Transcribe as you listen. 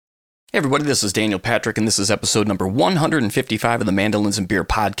Hey everybody, this is Daniel Patrick, and this is episode number 155 of the Mandolins and Beer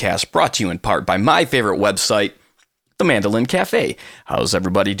podcast, brought to you in part by my favorite website, the Mandolin Cafe. How's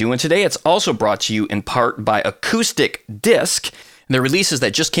everybody doing today? It's also brought to you in part by Acoustic Disc. And their releases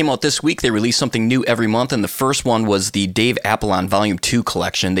that just came out this week, they release something new every month, and the first one was the Dave Apollon Volume 2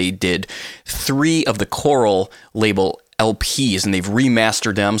 collection. They did 3 of the Coral label LPs, and they've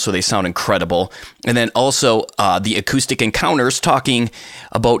remastered them so they sound incredible. And then also the Acoustic Encounters talking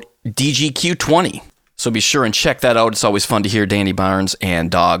about DGQ 20. So be sure and check that out. It's always fun to hear Danny Barnes and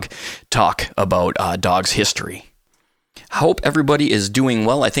Dog talk about Dog's history. I hope everybody is doing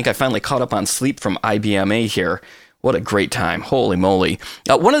well. I think I finally caught up on sleep from IBMA here. What a great time. Holy moly.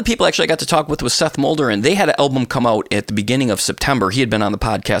 One of the people actually I got to talk with was Seth Mulder, and they had an album come out at the beginning of September. He had been on the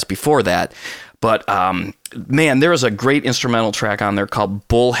podcast before that. But, man, there is a great instrumental track on there called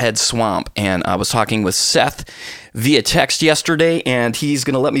Bullhead Swamp. And I was talking with Seth via text yesterday, and he's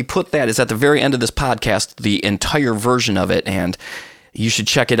going to let me put that. It's at the very end of this podcast, the entire version of it. And you should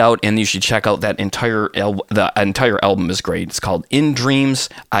check it out, and you should check out that entire album. The entire album is great. It's called In Dreams,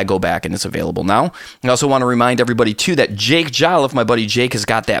 I Go Back, and it's available now. I also want to remind everybody, too, that Jake Jolliffe, my buddy Jake, has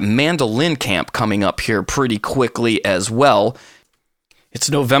got that mandolin camp coming up here pretty quickly as well. It's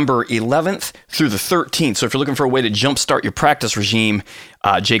November 11th through the 13th, so if you're looking for a way to jumpstart your practice regime,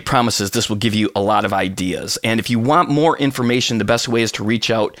 Jake promises this will give you a lot of ideas. And if you want more information, the best way is to reach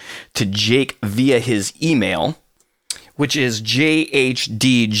out to Jake via his email, which is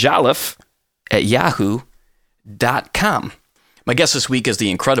jhdjolliffe@yahoo.com. My guest this week is the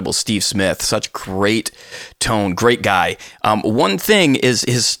incredible Steve Smith. Such great tone, great guy. One thing is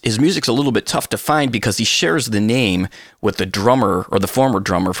his music's a little bit tough to find because he shares the name with the drummer or the former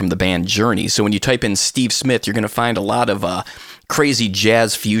drummer from the band Journey. So when you type in Steve Smith, you're going to find a lot of crazy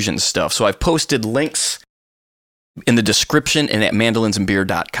jazz fusion stuff. So I've posted links in the description and at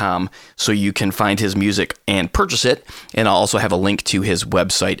mandolinsandbeer.com so you can find his music and purchase it. And I'll also have a link to his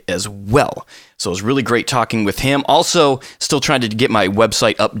website as well. So it was really great talking with him. Also, still trying to get my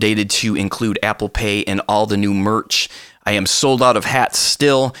website updated to include Apple Pay and all the new merch. I am sold out of hats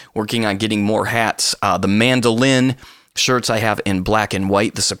still, working on getting more hats. The mandolin shirts I have in black and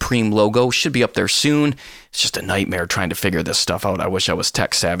white, the Supreme logo, should be up there soon. It's just a nightmare trying to figure this stuff out. I wish I was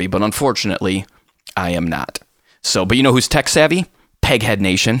tech savvy, but unfortunately, I am not. So, but you know who's tech savvy? Peghead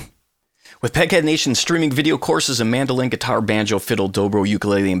Nation. With Peghead Nation's streaming video courses in mandolin, guitar, banjo, fiddle, dobro,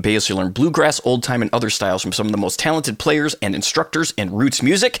 ukulele, and bass, you'll learn bluegrass, old time, and other styles from some of the most talented players and instructors in roots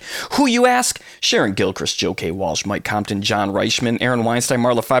music. Who, you ask? Sharon Gilchrist, Joe K. Walsh, Mike Compton, John Reichman, Aaron Weinstein,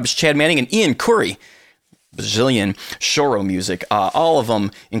 Marla Fibers, Chad Manning, and Ian Curry. Bazillion Shoro music. All of them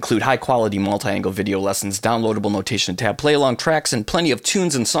include high-quality multi-angle video lessons, downloadable notation tab, play-along tracks, and plenty of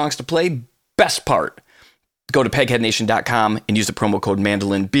tunes and songs to play. Best part. Go to pegheadnation.com and use the promo code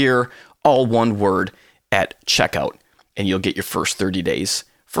MandolinBeer, all one word, at checkout, and you'll get your first 30 days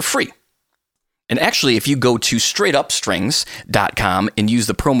for free. And actually, if you go to straightupstrings.com and use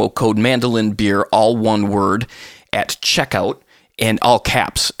the promo code MandolinBeer, all one word, at checkout, and all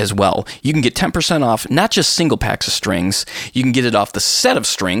caps as well, you can get 10% off not just single packs of strings, you can get it off the set of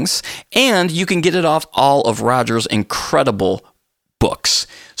strings, and you can get it off all of Roger's incredible books.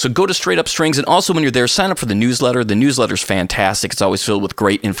 So go to Straight Up Strings, and also when you're there, sign up for the newsletter. The newsletter's fantastic. It's always filled with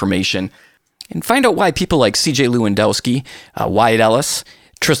great information. And find out why people like CJ Lewandowski, Wyatt Ellis,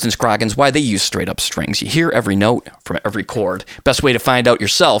 Tristan Scroggins, why they use Straight Up Strings. You hear every note from every chord. Best way to find out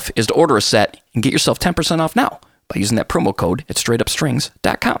yourself is to order a set and get yourself 10% off now by using that promo code at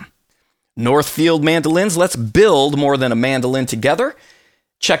straightupstrings.com. Northfield Mandolins, let's build more than a mandolin together.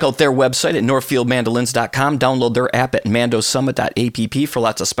 Check out their website at northfieldmandolins.com. Download their app at mandosummit.app for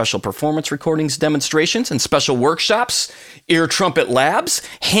lots of special performance recordings, demonstrations, and special workshops. Ear Trumpet Labs,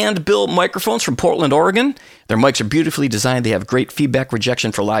 hand-built microphones from Portland, Oregon. Their mics are beautifully designed. They have great feedback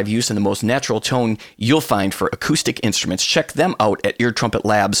rejection for live use and the most natural tone you'll find for acoustic instruments. Check them out at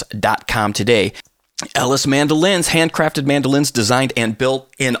eartrumpetlabs.com today. Ellis Mandolins, handcrafted mandolins designed and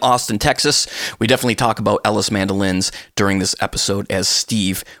built in Austin, Texas. We definitely talk about Ellis Mandolins during this episode as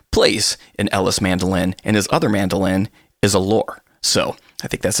Steve plays an Ellis mandolin, and his other mandolin is a lore. So I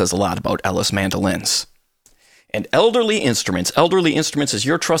think that says a lot about Ellis Mandolins. And Elderly Instruments. Elderly Instruments is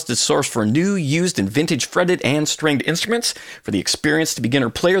your trusted source for new, used, and vintage fretted and stringed instruments. For the experienced beginner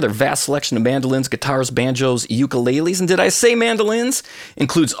player, their vast selection of mandolins, guitars, banjos, ukuleles, and did I say mandolins?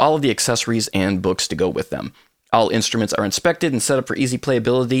 Includes all of the accessories and books to go with them. All instruments are inspected and set up for easy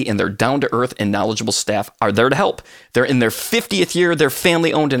playability, and their down-to-earth and knowledgeable staff are there to help. They're in their 50th year. They're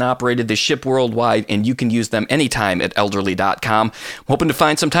family-owned and operated. They ship worldwide, and you can use them anytime at elderly.com. I'm hoping to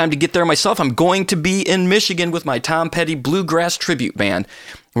find some time to get there myself. I'm going to be in Michigan with my Tom Petty Bluegrass Tribute Band.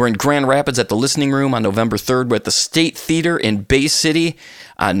 We're in Grand Rapids at the Listening Room on November 3rd. We're at the State Theater in Bay City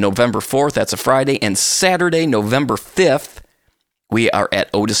on November 4th. That's a Friday. And Saturday, November 5th, we are at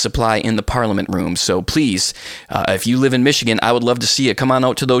Otis Supply in the Parliament Room. So please, if you live in Michigan, I would love to see you. Come on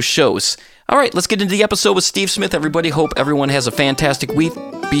out to those shows. All right, let's get into the episode with Steve Smith, everybody. Hope everyone has a fantastic week.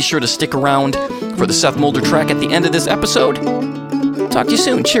 Be sure to stick around for the Seth Mulder track at the end of this episode. Talk to you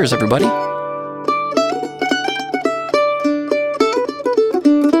soon. Cheers, everybody.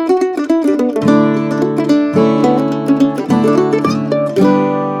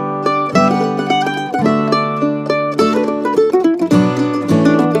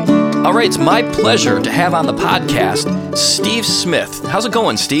 It's my pleasure to have on the podcast Steve Smith. How's it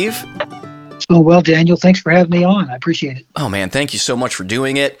going, Steve? It's going well, Daniel. Thanks for having me on. I appreciate it. Oh man, thank you so much for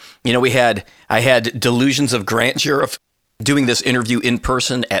doing it. You know, I had delusions of grandeur of doing this interview in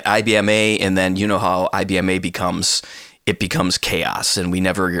person at IBMA, and then you know how IBMA becomes chaos, and we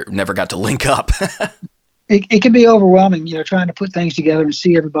never got to link up. It can be overwhelming, trying to put things together and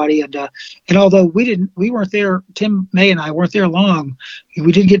see everybody. And although we weren't there, Tim May and I weren't there long.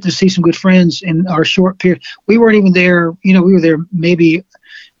 We did get to see some good friends in our short period. We weren't even there. We were there maybe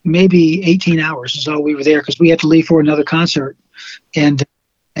 18 hours is all we were there because we had to leave for another concert. And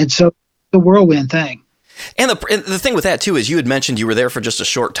so the whirlwind thing. And the thing with that too is you had mentioned you were there for just a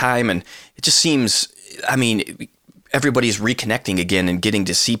short time, and it just seems, everybody's reconnecting again and getting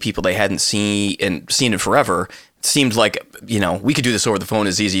to see people they hadn't seen in forever. It seemed like, we could do this over the phone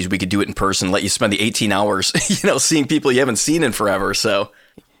as easy as we could do it in person, let you spend the 18 hours, seeing people you haven't seen in forever. So,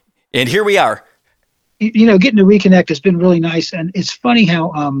 and here we are. Getting to reconnect has been really nice. And it's funny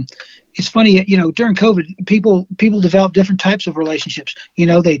how, during COVID, people develop different types of relationships.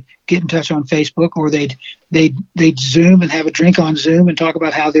 They'd get in touch on Facebook, or they'd Zoom and have a drink on Zoom and talk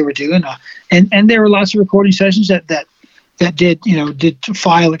about how they were doing. And there were lots of recording sessions that did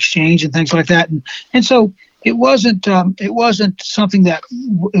file exchange and things like that. And so it wasn't something that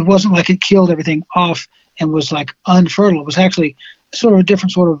it wasn't like it killed everything off and was like unfertile. It was actually sort of a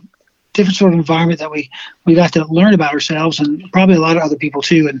different sort of environment that we got to learn about ourselves, and probably a lot of other people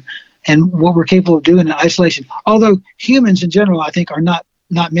too, and what we're capable of doing in isolation. Although humans in general, I think, are not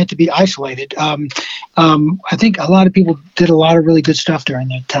meant to be isolated. I think a lot of people did a lot of really good stuff during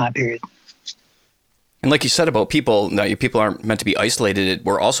that time period. And like you said about people, no, people aren't meant to be isolated.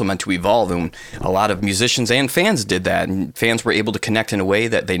 We're also meant to evolve. And a lot of musicians and fans did that. And fans were able to connect in a way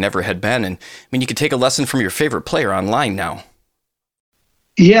that they never had been. And you could take a lesson from your favorite player online now.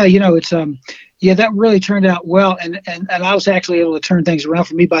 Yeah, it's that really turned out well, and I was actually able to turn things around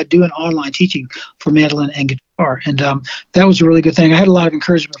for me by doing online teaching for mandolin and guitar, and that was a really good thing. I had a lot of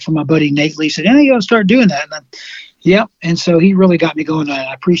encouragement from my buddy Nate Lee. Said, "Hey, you got to start doing that." And and so he really got me going on it.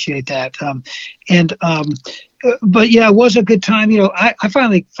 I appreciate that. But yeah, it was a good time. I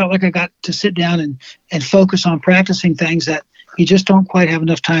finally felt like I got to sit down and focus on practicing things that you just don't quite have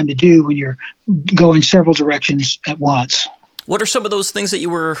enough time to do when you're going several directions at once. What are some of those things that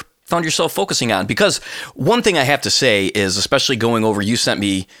you found yourself focusing on? Because one thing I have to say is, especially going over, you sent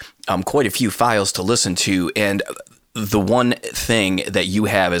me quite a few files to listen to, and the one thing that you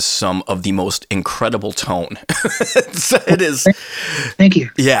have is some of the most incredible tone. It is. Thank you.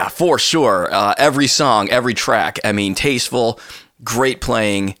 Yeah, for sure. Every song, every track, tasteful, great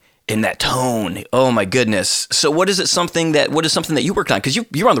playing. In that tone, oh my goodness! So, what is something that you worked on? Because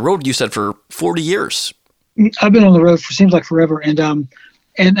you're on the road, you said, for 40 years. I've been on the road for seems like forever, and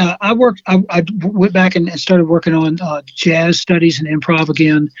I went back and started working on jazz studies and improv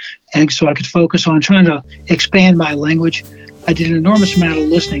again, and so I could focus on trying to expand my language. I did an enormous amount of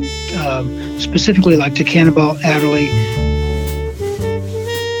listening, specifically like to Cannonball Adderley.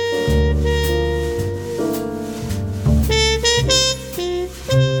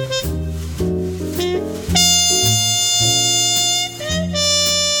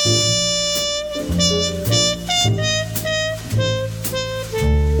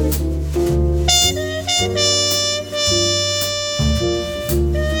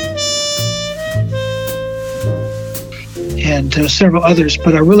 And several others,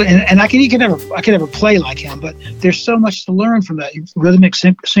 but I really I can never play like him. But there's so much to learn from that rhythmic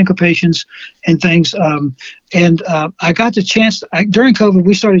syncopations and things. I got the chance during COVID.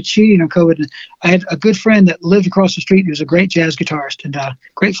 We started cheating on COVID. And I had a good friend that lived across the street. He was a great jazz guitarist and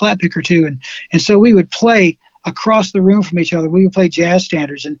great flat picker too. And so we would play across the room from each other, we would play jazz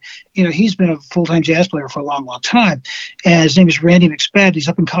standards. And, he's been a full-time jazz player for a long, long time. And his name is Randy McSpadden. He's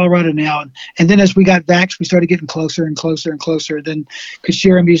up in Colorado now. And then as we got vaxxed, we started getting closer and closer and closer. Then could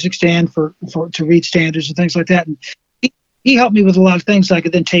share a music stand to read standards and things like that. And he helped me with a lot of things I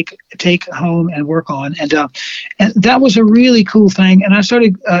could then take home and work on. And that was a really cool thing. And I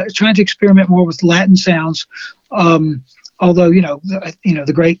started trying to experiment more with Latin sounds. Although,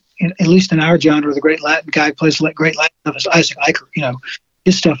 the great, at least in our genre, the great Latin guy who plays great Latin stuff is Isaac Eicher.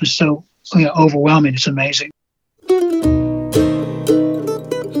 His stuff is so overwhelming. It's amazing.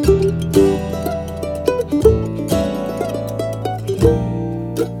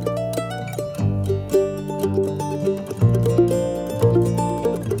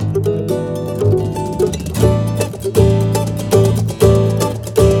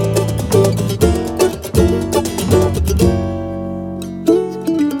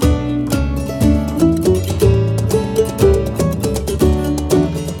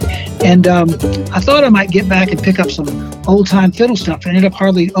 And I thought I might get back and pick up some old-time fiddle stuff. I ended up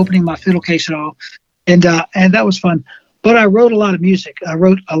hardly opening my fiddle case at all, and that was fun. But I wrote a lot of music. I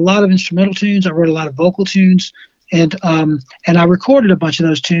wrote a lot of instrumental tunes. I wrote a lot of vocal tunes, and I recorded a bunch of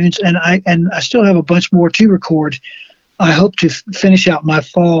those tunes. And I still have a bunch more to record. I hope to finish out my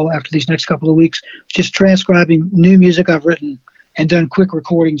fall after these next couple of weeks, just transcribing new music I've written and done quick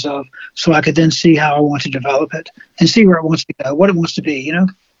recordings of, so I could then see how I want to develop it and see where it wants to go, what it wants to be.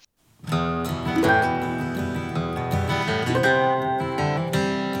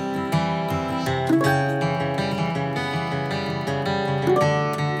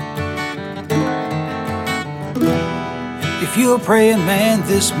 If you're a praying man,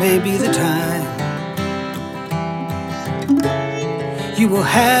 this may be the time. You will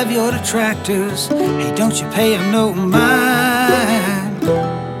have your detractors. Hey, don't you pay them no mind.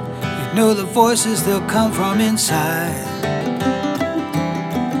 You know the voices, they'll come from inside.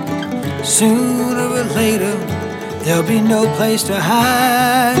 Sooner or later, there'll be no place to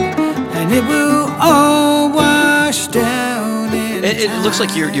hide, and it will all wash down in It looks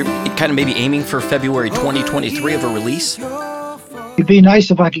like you're kind of maybe aiming for February 2023 of a release. It'd be nice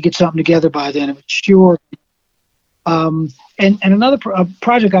if I could get something together by then. It was sure. And another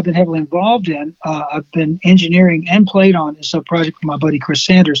project I've been heavily involved in, I've been engineering and played on, is a project with my buddy Chris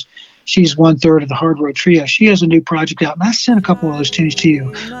Sanders. She's 1/3 of the Hard Road Trio. She has a new project out, and I sent a couple of those tunes to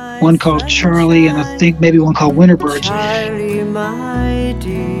you. One called Charlie, and I think maybe one called Winterbirds. Charlie, my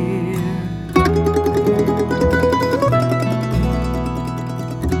dear.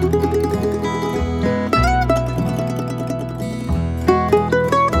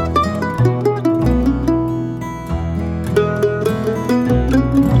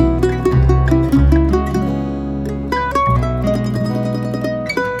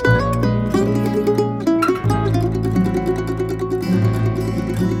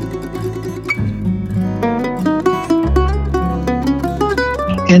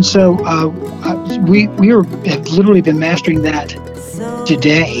 And so we have literally been mastering that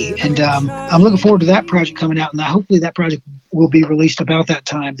today, and I'm looking forward to that project coming out, and hopefully that project will be released about that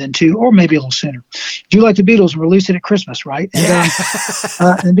time then too, or maybe a little sooner. Do like the Beatles and release it at Christmas, right? And,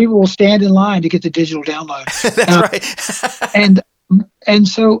 Yeah. And people will stand in line to get the digital download. That's right. And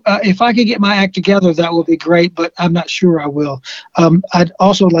so if I could get my act together, that would be great, but I'm not sure I will. I'd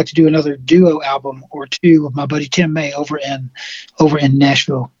also like to do another duo album or two with my buddy Tim May over in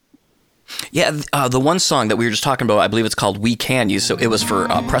Nashville. Yeah, the one song that we were just talking about, I believe it's called We Can Use. So it was for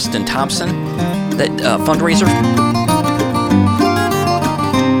Preston Thompson, that fundraiser.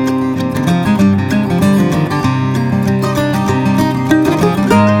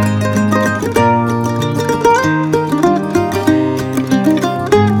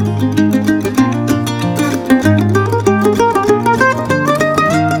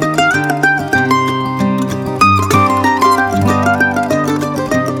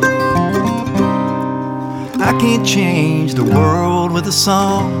 I can't change the world with a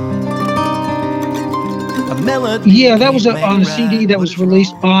song. A melody. Yeah, that was on a CD that was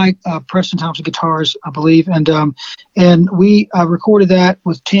released by Preston Thompson Guitars, I believe, and we recorded that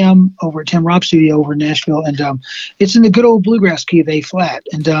with Tim over at Tim Robb Studio over in Nashville, and it's in the good old bluegrass key of A flat,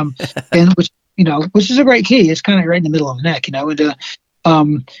 and which is a great key. It's kind of right in the middle of the neck,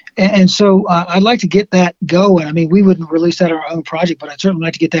 and so I'd like to get that going. I mean, we wouldn't release that on our own project, but I'd certainly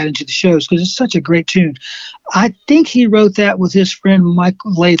like to get that into the shows because it's such a great tune. I think he wrote that with his friend Mike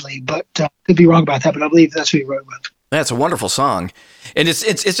Laidley, but could be wrong about that, but I believe that's who he wrote with. That's a wonderful song, and it's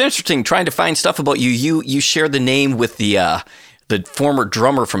interesting trying to find stuff about you. You share the name with the the former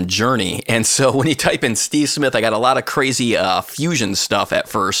drummer from Journey. And so when you type in Steve Smith, I got a lot of crazy fusion stuff at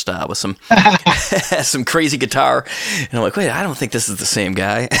first with some some crazy guitar. And I'm like, wait, I don't think this is the same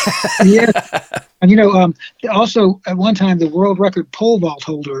guy. Yeah. And, also at one time, the world record pole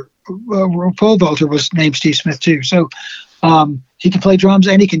vaulter was named Steve Smith too. So he can play drums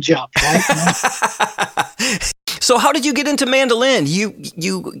and he can jump, right? So how did you get into mandolin?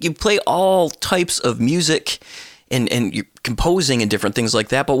 You play all types of music and you're composing and different things like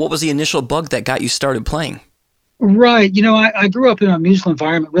that. But what was the initial bug that got you started playing? Right. I grew up in a musical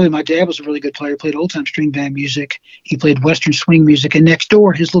environment. Really, my dad was a really good player, played old-time string band music. He played Western swing music. And next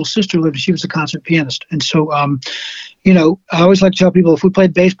door, his little sister lived, and she was a concert pianist. And so, I always like to tell people, if we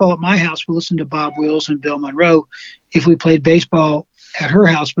played baseball at my house, we listened to Bob Wills and Bill Monroe. If we played baseball at her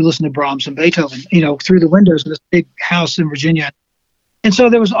house, we listened to Brahms and Beethoven, through the windows of this big house in Virginia. And so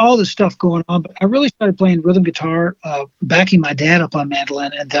there was all this stuff going on. But I really started playing rhythm guitar, backing my dad up on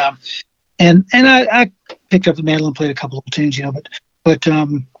mandolin. And I picked up the mandolin, played a couple of tunes, but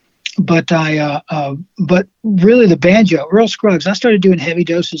really the banjo, Earl Scruggs. I started doing heavy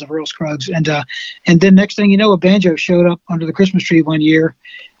doses of Earl Scruggs, and then next thing you know, a banjo showed up under the Christmas tree one year,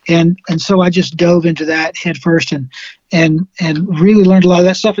 and so I just dove into that head first, and really learned a lot of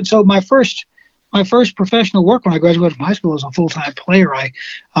that stuff. And so my first professional work when I graduated from high school as a full-time player,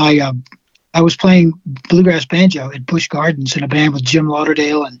 I was playing bluegrass banjo at Busch Gardens in a band with Jim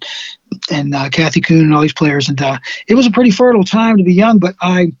Lauderdale and Kathy Kuhn and all these players. And it was a pretty fertile time to be young, but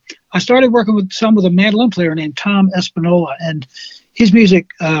I started working with a mandolin player named Tom Espinola, and his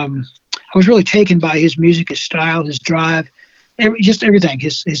music, I was really taken by his music, his style, his drive, just everything,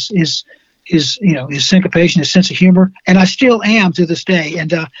 his syncopation, his sense of humor. And I still am to this day.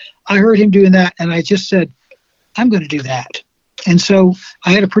 And I heard him doing that, and I just said, I'm going to do that. And so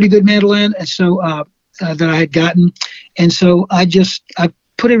I had a pretty good mandolin, and so that I had gotten, and so I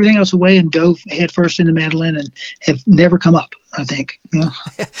put everything else away and dove head first into mandolin, and have never come up, I think.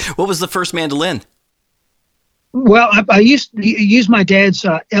 What was the first mandolin? Well, I used my dad's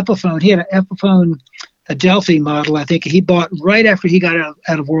Epiphone. He had an Epiphone, a Delphi model, I think he bought right after he got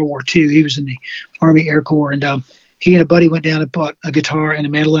out of World War II. He was in the Army Air Corps, and he and a buddy went down and bought a guitar and a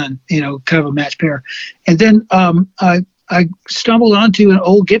mandolin, kind of a match pair. And then I stumbled onto an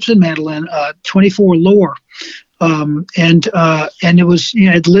old Gibson mandolin, 24 Lore, and it was,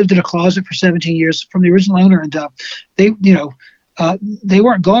 it lived in a closet for 17 years from the original owner, and they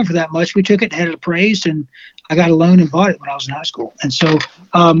weren't going for that much. We took it and had it appraised, and I got a loan and bought it when I was in high school. And so,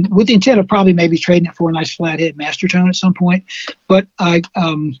 with the intent of probably maybe trading it for a nice flathead master tone at some point, but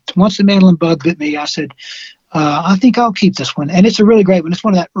once the mandolin bug bit me, I said, I think I'll keep this one. And it's a really great one. It's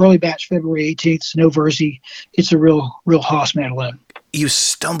one of that early batch, February 18th, no Verzi. It's a real Haas mandolin. You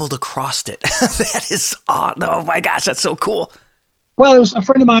stumbled across it. That is odd. Oh my gosh, that's so cool. Well, it was a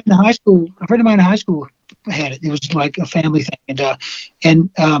friend of mine in high school. Had it. It was like a family thing. And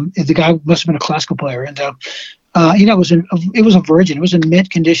the guy must have been a classical player. And, it was a Virgin. It was in mint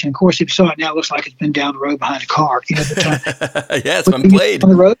condition. Of course, if you saw it now, it looks like it's been down the road behind a car. Yeah, it's been played on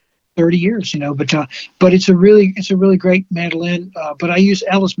the road 30 years, but it's a really great mandolin. But I use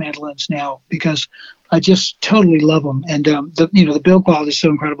Ellis mandolins now because I just totally love them. And the build quality is so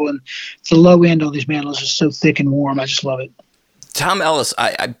incredible, and the low end on these mandolins is so thick and warm. I just love it. Tom Ellis,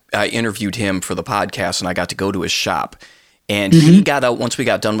 I interviewed him for the podcast, and I got to go to his shop. And he got out once we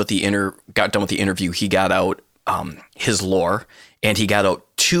got done with the interview. He got out his lore, and he got out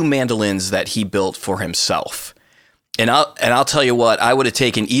 2 mandolins that he built for himself. And I'll tell you what, I would have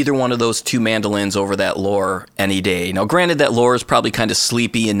taken either one of those 2 mandolins over that lore any day. Now, granted, that lore is probably kind of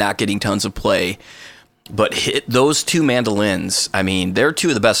sleepy and not getting tons of play, but those 2 mandolins, I mean, they're 2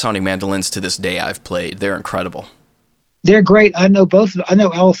 of the best sounding mandolins to this day I've played. They're incredible. They're great. I know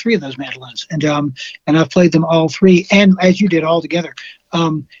all 3 of those mandolins, and I've played them all 3, and as you did, all together.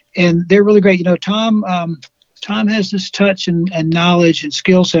 And they're really great. Tom has this touch and knowledge and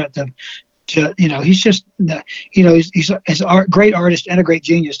skill set that. He's just, he's a great artist and a great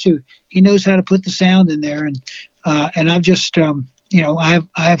genius too. He knows how to put the sound in there, and I've just, I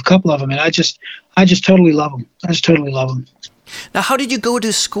have a couple of them, and I just totally love them. I just totally love them. Now, how did you go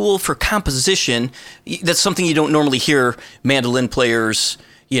to school for composition? That's something you don't normally hear mandolin players,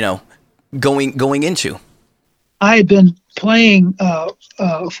 going into. I had been playing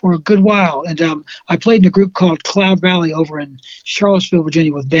for a good while, and I played in a group called Cloud Valley over in Charlottesville,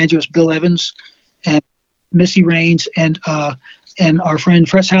 Virginia, with banjoist Bill Evans and Missy Raines and our friend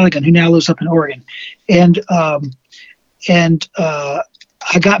Fred Halligan, who now lives up in Oregon. And I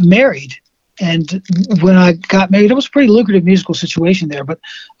got married, and when I got married, it was a pretty lucrative musical situation there. But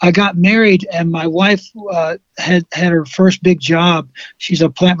I got married, and my wife had her first big job. She's a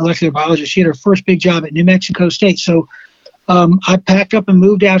plant molecular biologist. She had her first big job at New Mexico State. So I packed up and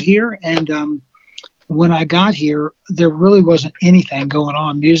moved out here. And when I got here, there really wasn't anything going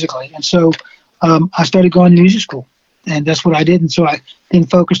on musically. And so I started going to music school, and that's what I did. And so I then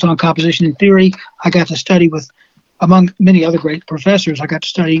focused on composition and theory. I got to study with, among many other great professors, I got to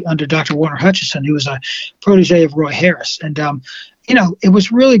study under Dr. Warner Hutchison, who was a protege of Roy Harris. And, it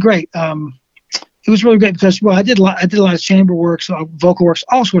was really great. It was really great because, well, I did a lot of chamber works, vocal works,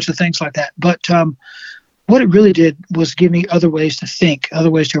 all sorts of things like that. But what it really did was give me other ways to think, other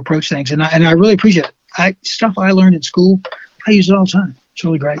ways to approach things. And I really appreciate it. Stuff I learned in school, I use it all the time. It's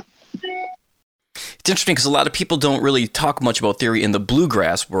really great. It's interesting because a lot of people don't really talk much about theory in the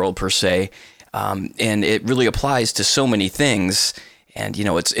bluegrass world per se, and it really applies to so many things. And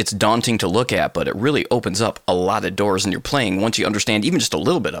it's daunting to look at, but it really opens up a lot of doors in your playing once you understand even just a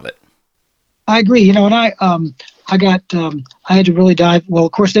little bit of it. I agree. And I had to really dive. Well,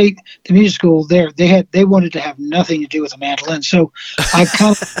 of course, the music school there, they wanted to have nothing to do with the mandolin. So I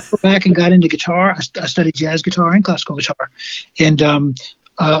kind of went back and got into guitar. I studied jazz guitar and classical guitar, and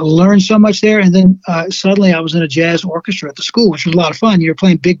learned so much there. And then suddenly I was in a jazz orchestra at the school, which was a lot of fun. You were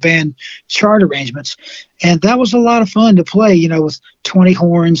playing big band chart arrangements, and that was a lot of fun to play. With 20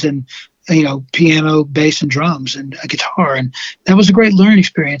 horns and piano, bass, and drums, and a guitar, and that was a great learning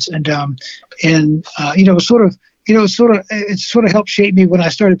experience. And it sort of helped shape me when I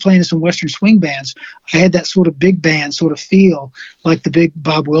started playing in some Western swing bands. I had that sort of big band sort of feel, like the big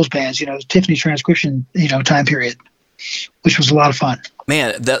Bob Wills bands, Tiffany transcription, time period, which was a lot of fun.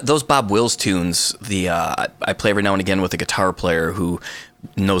 Man, those Bob Wills tunes, I play every now and again with a guitar player who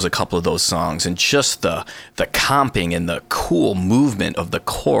knows a couple of those songs, and just the comping and the cool movement of the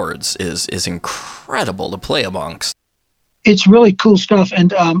chords is incredible to play amongst. It's really cool stuff,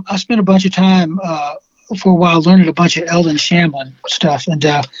 and I spent a bunch of time for a while learning a bunch of Eldon Shamblin stuff, and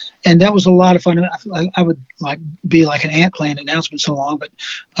that was a lot of fun. I would be like an ant playing announcements so long, but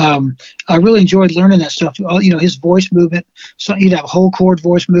I really enjoyed learning that stuff. His voice movement. So you'd have a whole chord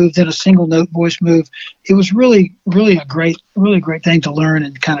voice move, then a single note voice move. It was really a great thing to learn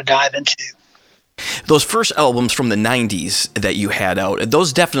and kind of dive into. Those first albums from the 90s that you had out,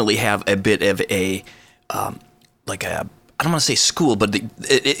 those definitely have a bit of a I don't want to say school, but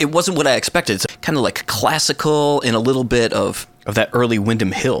it wasn't what I expected. It's kind of like classical and a little bit of that early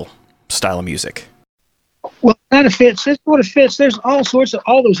Windham Hill style of music. Well, that fits. That's what it fits. There's all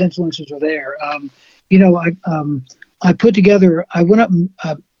those influences are there. I put together. I went up and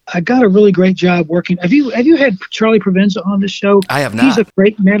I got a really great job working. Have you had Charlie Provenza on this show? I have not. He's a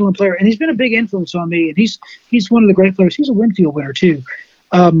great mandolin player, and he's been a big influence on me. And he's one of the great players. He's a Winfield winner too.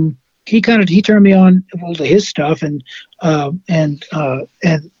 He turned me on to his stuff and Dave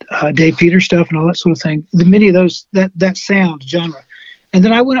Peters stuff and all that sort of thing. Many of those that sound genre, and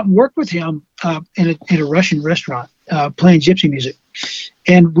then I went up and worked with him in a Russian restaurant playing gypsy music,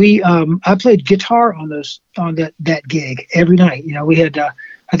 and I played guitar on that gig every night. We had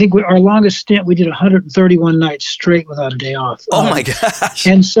I think our longest stint we did 131 nights straight without a day off. Oh my gosh!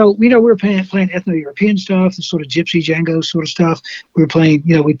 And so we were playing ethno-European stuff, the sort of gypsy Django sort of stuff. We were playing,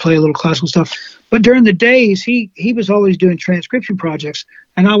 we'd play a little classical stuff. But during the days, he was always doing transcription projects,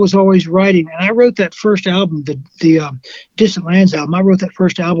 and I was always writing. And I wrote that first album, the Distant Lands album. I wrote that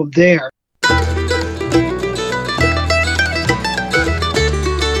first album there.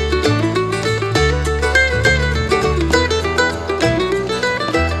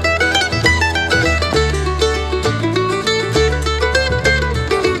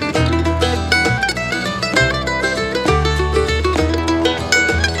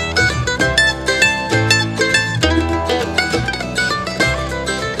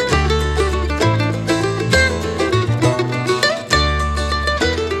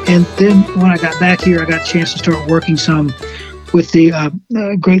 And then when I got back here, I got a chance to start working some with the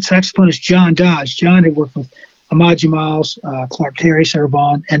great saxophonist John Dodge. John had worked with Ahmad Jamal's, Clark Terry, Sarah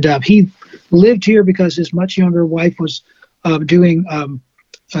Vaughan, and he lived here because his much younger wife was doing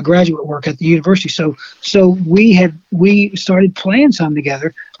graduate work at the university. So we started playing some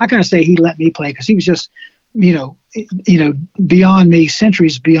together. I kind of say he let me play because he was just beyond me,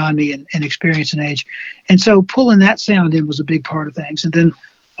 centuries beyond me in experience and age. And so pulling that sound in was a big part of things. And then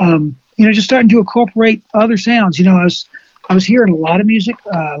just starting to incorporate other sounds. I was hearing a lot of music,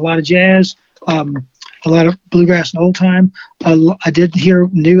 a lot of jazz, a lot of bluegrass and old time. I did hear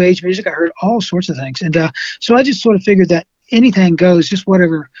new age music. I heard all sorts of things. And so I just sort of figured that anything goes, just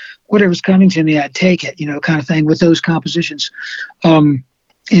whatever's coming to me, I'd take it, kind of thing with those compositions.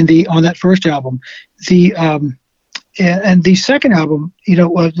 on that first album. The and the second album,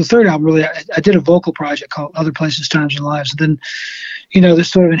 the third album, really, I did a vocal project called Other Places, Times, and Lives. And then,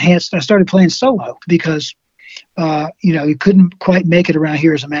 this sort of enhanced, I started playing solo because, you couldn't quite make it around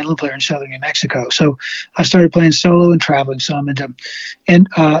here as a mandolin player in southern New Mexico. So I started playing solo and traveling some. And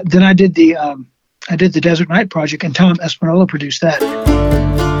then I did the Desert Night project, and Tom Espinola produced that.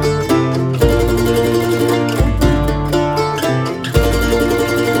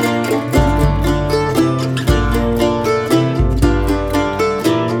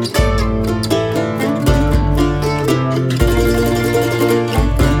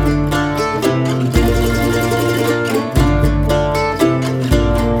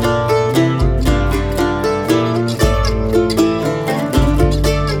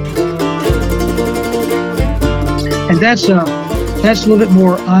 That's a little bit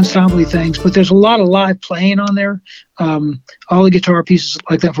more ensemble things, but there's a lot of live playing on there. All the guitar pieces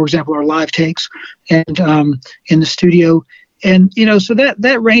like that, for example, are live takes and in the studio. And, so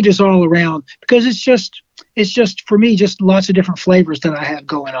that ranges all around because it's just for me, just lots of different flavors that I have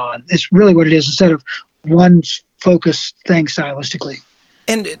going on. It's really what it is instead of one focused thing stylistically.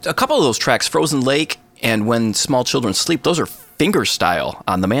 And a couple of those tracks, Frozen Lake and When Small Children Sleep, those are finger style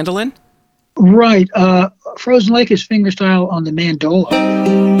on the mandolin? Right. Frozen Lake is fingerstyle on the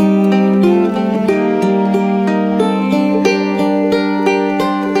mandola.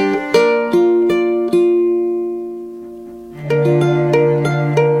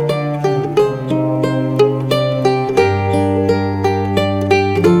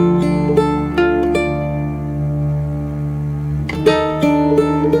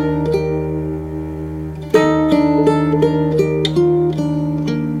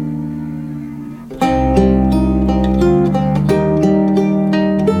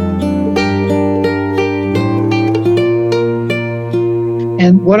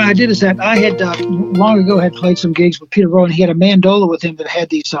 What I did is that I had long ago had played some gigs with Peter Rowan. He had a mandola with him that had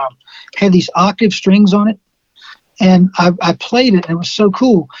these octave strings on it, and I played it, and it was so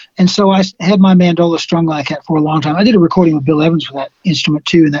cool. And so I had my mandola strung like that for a long time. I did a recording with Bill Evans for that instrument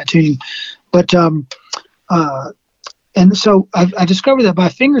too, in that tuning. But and so I discovered that by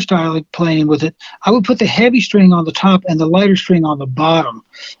fingerstyle playing with it, I would put the heavy string on the top and the lighter string on the bottom.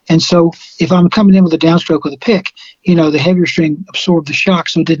 And so if I'm coming in with a downstroke with a pick, the heavier string absorbed the shock,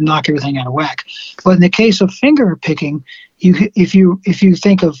 so it didn't knock everything out of whack. But in the case of finger picking, if you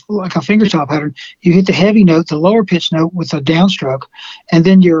think of like a fingerstyle pattern, you hit the heavy note, the lower pitch note with a downstroke, and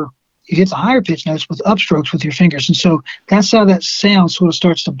then you hit the higher pitch notes with upstrokes with your fingers. And so that's how that sound sort of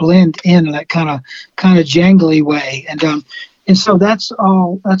starts to blend in that kind of jangly way. And so that's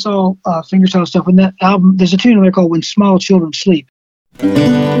all fingerstyle stuff. In that album, there's a tune in there called When Small Children Sleep.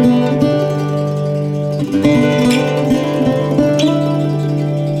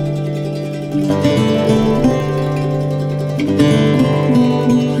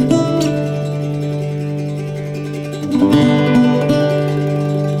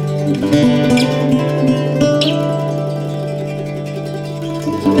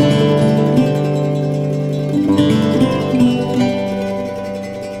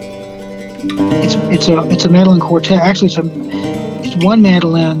 It's a mandolin quartet. Actually, it's one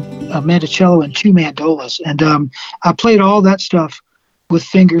mandolin, a mandocello, and two mandolas. And I played all that stuff with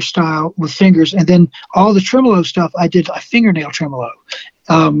fingers, and then all the tremolo stuff I did a fingernail tremolo,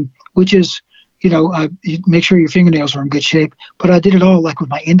 which is you make sure your fingernails are in good shape. But I did it all like with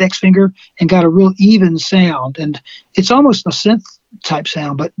my index finger and got a real even sound, and it's almost a synth type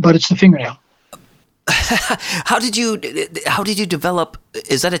sound, but it's the fingernail. How did you develop?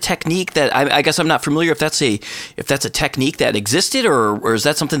 Is that a technique that I guess I'm not familiar if that's a technique that existed, or is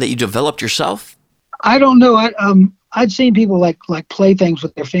that something that you developed yourself? I don't know. I'd seen people like play things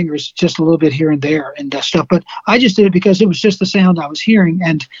with their fingers just a little bit here and there and stuff, but I just did it because it was just the sound I was hearing,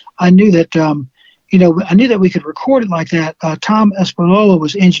 and I knew that I knew that we could record it like that. Tom Espinola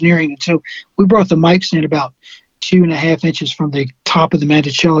was engineering it, so we brought the mics in about 2.5 inches from the top of the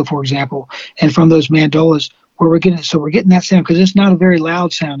mandocello, for example, and from those mandolas where we're getting that sound because it's not a very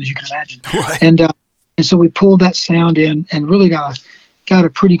loud sound, as you can imagine. Right. And so we pulled that sound in and really got a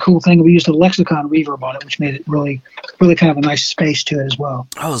pretty cool thing. We used a Lexicon reverb on it, which made it really, really kind of a nice space to it as well.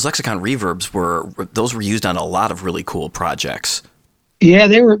 Oh, those Lexicon reverbs were used on a lot of really cool yeah,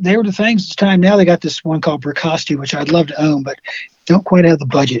 they were the things at the time. Now they got this one called Bricasti, which I'd love to own, but don't quite have the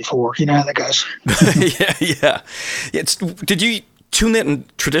budget for. You know how that goes. Yeah. Did you tune that in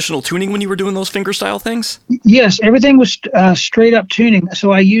traditional tuning when you were doing those fingerstyle things? Yes, everything was straight up tuning.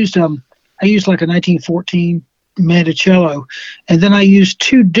 So I used like a 1914 mandocello, and then I used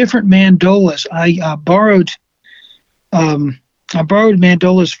two different mandolas. I borrowed I borrowed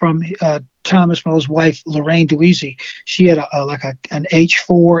mandolas from Thomas Mo's wife, Lorraine Duezy. She had an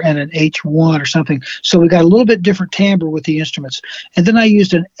H4 and an H1 or something. So we got a little bit different timbre with the instruments. And then I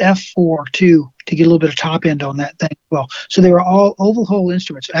used an F4 too to get a little bit of top end on that thing as well. So they were all oval hole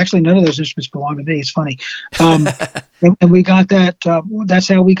instruments. Actually, none of those instruments belong to me. It's funny. And we got that. That's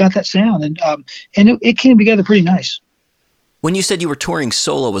how we got that sound. And it came together pretty nice. When you said you were touring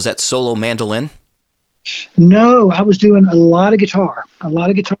solo, was that solo mandolin? No, I was doing a lot of guitar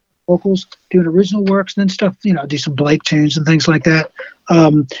vocals, doing original works, and then stuff, do some Blake tunes and things like that.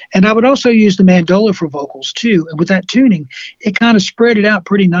 And I would also use the mandola for vocals too. And with that tuning, it kind of spread it out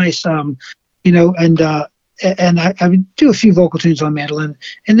pretty nice, and I would do a few vocal tunes on mandolin,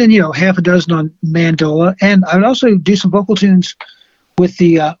 and then, half a dozen on mandola. And I would also do some vocal tunes with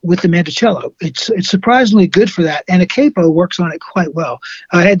the mandocello. It's surprisingly good for that, and a capo works on it quite well.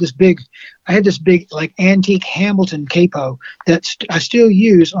 I had this big like antique Hamilton capo that I still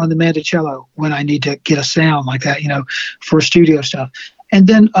use on the mandocello when I need to get a sound like that, for studio stuff. And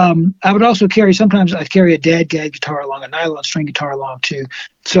then I would also sometimes I'd carry a dadgad guitar along, a nylon string guitar along too,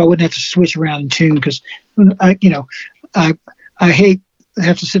 so I wouldn't have to switch around and tune, because I hate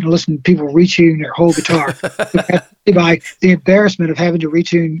have to sit and listen to people retune their whole guitar by the embarrassment of having to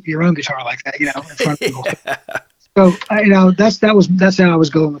retune your own guitar like that, in front of people. Yeah. So that's how I was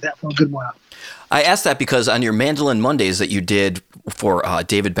going with that for a good while. I asked that because on your Mandolin Mondays that you did for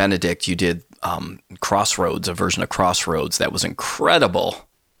David Benedict, you did Crossroads, a version of Crossroads that was incredible.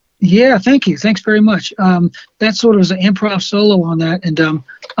 Yeah, thank you. Thanks very much. That sort of was an improv solo on that, and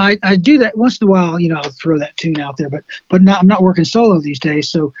I do that once in a while. I'll throw that tune out there, but I'm not working solo these days,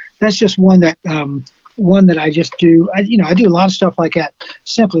 so that's just one that I just do. I do a lot of stuff like that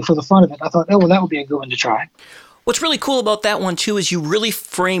simply for the fun of it. I thought, that would be a good one to try. What's really cool about that one too is you really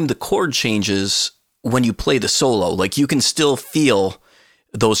frame the chord changes when you play the solo. Like, you can still feel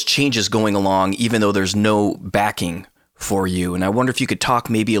those changes going along, even though there's no backing for you. And I wonder if you could talk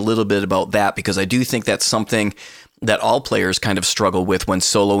maybe a little bit about that, because I do think that's something that all players kind of struggle with when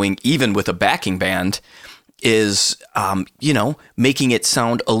soloing, even with a backing band, is, making it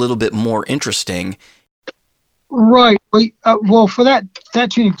sound a little bit more interesting. Right. Well, for that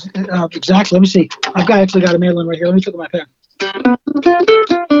tune, exactly. Let me see. I've actually got a mandolin right here. Let me look at my pen.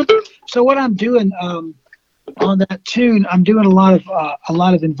 So what I'm doing on that tune, I'm doing a lot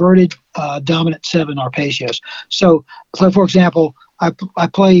of inverted dominant 7 arpeggios. So for example, I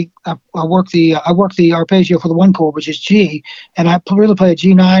work the arpeggio for the 1 chord, which is G, and I really play a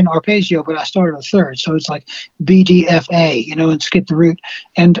G9 arpeggio, but I started a third, so it's like B, D, F, A, and skip the root,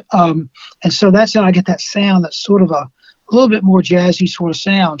 and so that's how I get that sound that's sort of a little bit more jazzy sort of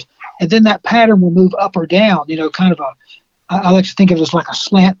sound, and then that pattern will move up or down, kind of I like to think of it as like a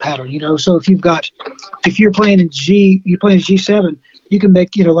slant pattern, so if you're playing in G, you're playing G7, you can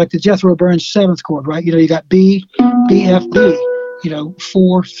make, like the Jethro Burns 7th chord, right? You got B, B, F, D,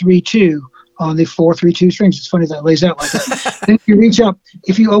 4, 3, 2 on the 4, 3, 2 strings. It's funny that it lays out like that. Then if you reach up,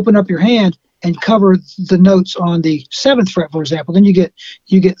 if you open up your hand and cover the notes on the 7th fret, for example, then you get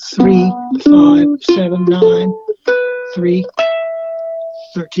 3, 5, 7, 9, 3,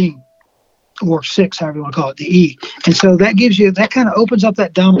 13. Or 6, however you want to call it, the E. And so that kind of opens up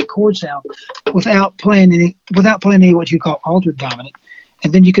that dominant chord sound without playing any what you call altered dominant.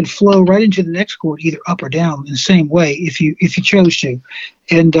 And then you can flow right into the next chord, either up or down in the same way if you chose to.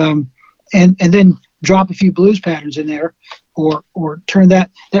 And then drop a few blues patterns in there, or turn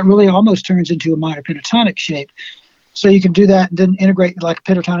that really almost turns into a minor pentatonic shape. So you can do that and then integrate like a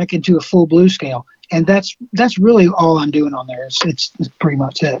pentatonic into a full blues scale. And that's really all I'm doing on there. It's pretty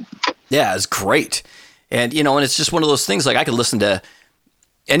much it. Yeah, it's great. And, and it's just one of those things, like I could listen to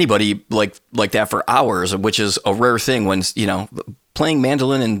anybody like that for hours, which is a rare thing when, playing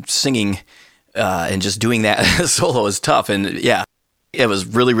mandolin and singing and just doing that solo is tough. And yeah, it was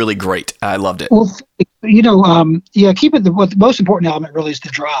really, really great. I loved it. Well, keep it. The most important element really is the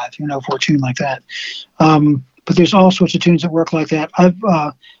drive, for a tune like that. But there's all sorts of tunes that work like that. I've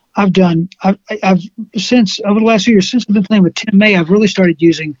since over the last few years, since I've been playing with Tim May, I've really started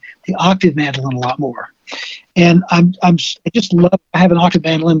using the octave mandolin a lot more. And I have an octave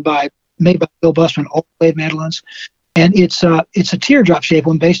mandolin made by Bill Bussman, old blade mandolins. And it's a teardrop shape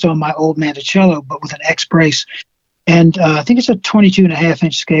one based on my old mandocello, but with an X brace. And I think it's a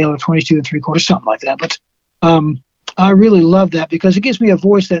 22.5-inch scale or 22 3/4, something like that. But I really love that because it gives me a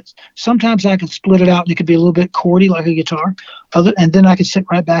voice that sometimes I can split it out and it could be a little bit chordy like a guitar, and then I can sit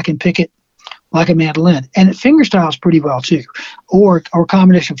right back and pick it like a mandolin. And it finger styles pretty well too, or a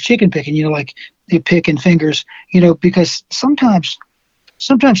combination of chicken picking, like you pick and fingers, because sometimes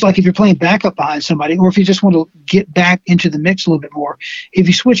sometimes, like if you're playing backup behind somebody, or if you just want to get back into the mix a little bit more, if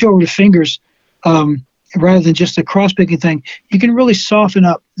you switch over to fingers rather than just the cross picking thing, you can really soften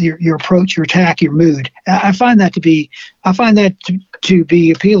up your approach, your attack, your mood. I find that to be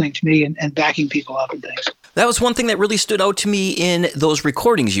appealing to me and backing people up and things. That was one thing that really stood out to me in those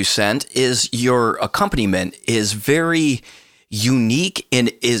recordings you sent, is your accompaniment is very unique and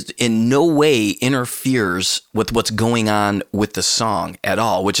is in no way interferes with what's going on with the song at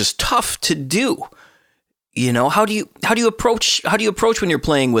all, which is tough to do. You know, how do you approach when you're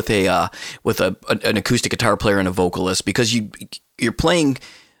playing with an acoustic guitar player and a vocalist, because you're playing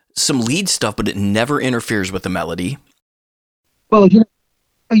some lead stuff, but it never interferes with the melody. Well,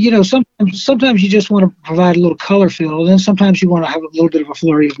 sometimes you just want to provide a little color fill, and then sometimes you want to have a little bit of a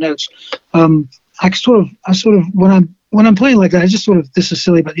flurry of notes. I sort of when I'm playing like that, I just sort of, this is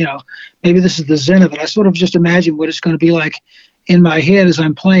silly, but maybe this is the zen of it. I sort of just imagine what it's going to be like in my head as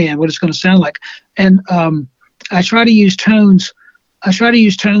I'm playing, what it's going to sound like, and I try to use tones.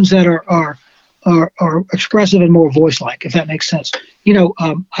 That are expressive and more voice-like, if that makes sense.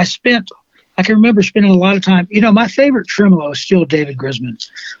 I can remember spending a lot of time. My favorite tremolo is still David Grisman.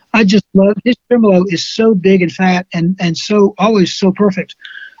 I just love his tremolo. Is so big and fat and so always so perfect.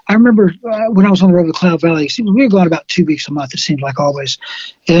 I remember when I was on the road with Cloud Valley, we were going about 2 weeks a month, it seemed like always.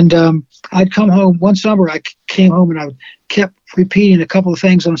 And I'd come home one summer. I came home and I kept repeating a couple of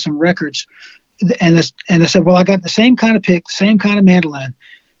things on some records. And I said, well, I got the same kind of pick, the same kind of mandolin.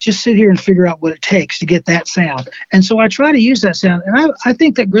 Just sit here and figure out what it takes to get that sound. And so I try to use that sound. And I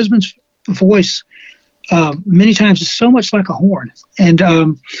think that Grisman's voice many times is so much like a horn.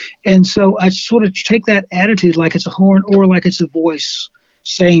 And so I sort of take that attitude like it's a horn or like it's a voice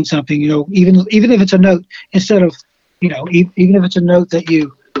saying something, even if it's a note, instead of, even if it's a note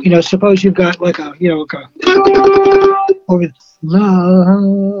that suppose you've got like a, or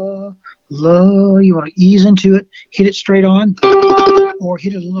la, la, you want to ease into it, hit it straight on, or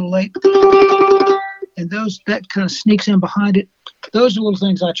hit it a little late. And that kind of sneaks in behind it. Those are little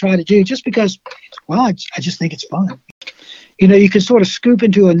things I try to do just because, well, I just think it's fun. You can sort of scoop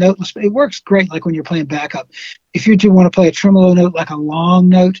into a note. It works great like when you're playing backup. If you do want to play a tremolo note, like a long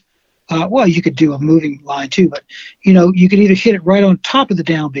note, well, you could do a moving line too, but, you could either hit it right on top of the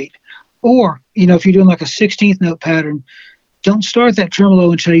downbeat, or, if you're doing like a 16th note pattern, don't start that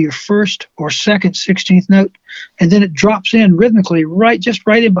tremolo until your first or second 16th note, and then it drops in rhythmically right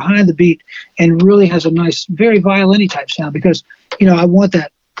in behind the beat, and really has a nice, very violin-y type sound, because, I want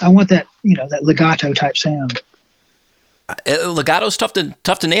that, that legato type sound. Legato's tough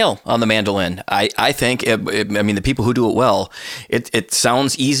to nail on the mandolin. I think. The people who do it well, it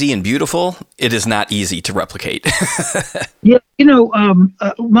sounds easy and beautiful. It is not easy to replicate. Yeah,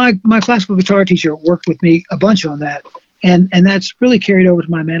 my classical guitar teacher worked with me a bunch on that, and that's really carried over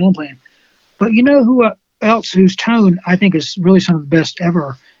to my mandolin playing. But who else whose tone I think is really some of the best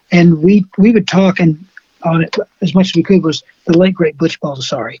ever, and we would talk on it as much as we could, was the late great Butch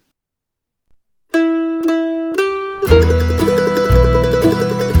Baldassari.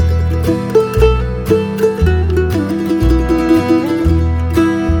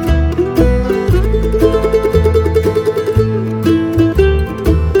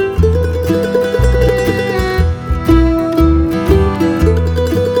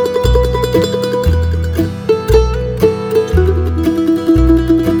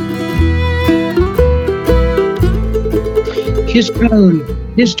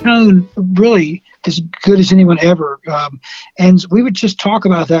 His tone really as good as anyone ever. And we would just talk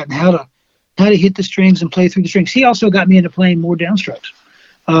about that and how to hit the strings and play through the strings. He also got me into playing more downstrokes.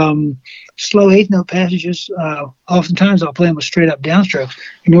 Slow eighth note passages, oftentimes I'll play them with straight up downstrokes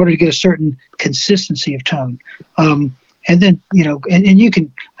in order to get a certain consistency of tone. And then, and you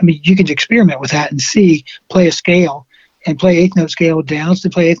can experiment with that and play a scale and play eighth note scale with downs to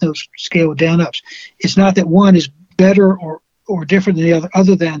play eighth note scale with down ups. It's not that one is better or different than the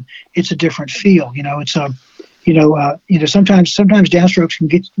other than it's a different feel. It's sometimes downstrokes can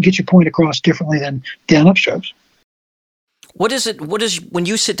get your point across differently than down upstrokes. What is when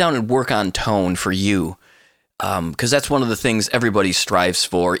you sit down and work on tone for you? Because that's one of the things everybody strives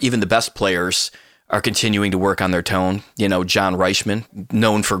for. Even the best players are continuing to work on their tone. John Reichman,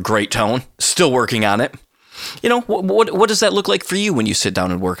 known for great tone, still working on it. What does that look like for you when you sit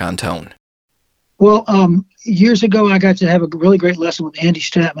down and work on tone? Well, years ago, I got to have a really great lesson with Andy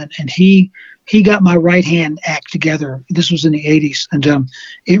Statman, and he got my right hand act together. This was in the 80s, and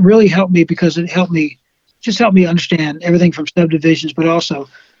it really helped me because it helped me understand everything from subdivisions, but also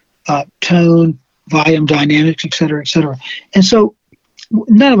tone, volume, dynamics, et cetera, et cetera. And so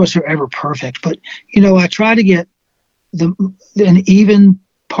none of us are ever perfect, but, I try to get an even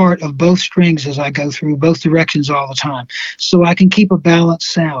part of both strings as I go through both directions all the time, so I can keep a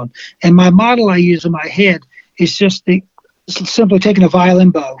balanced sound. And my model I use in my head is just simply taking a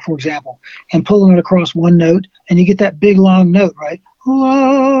violin bow, for example, and pulling it across one note, and you get that big long note, right?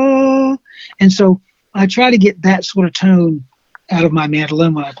 Ah. And so I try to get that sort of tone out of my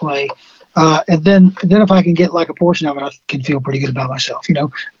mandolin when I play. And then if I can get like a portion of it, I can feel pretty good about myself,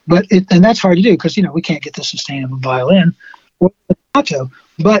 and that's hard to do because, we can't get the sustain of a violin or the legato.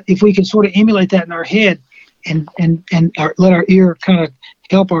 But if we can sort of emulate that in our head and let our ear kind of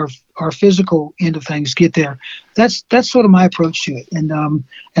help our physical end of things get there, that's sort of my approach to it. And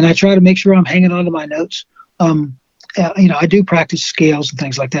I try to make sure I'm hanging on to my notes. I do practice scales and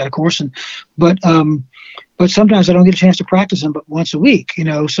things like that, of course, but sometimes I don't get a chance to practice them but once a week,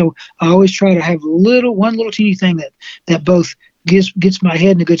 so I always try to have one little teeny thing that both gets my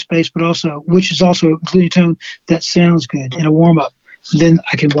head in a good space, but also, which is also including tone that sounds good in a warm up. Then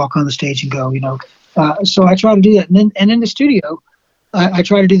I can walk on the stage and go, so I try to do that. And in the studio, I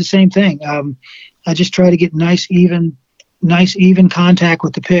try to do the same thing. I just try to get nice, even contact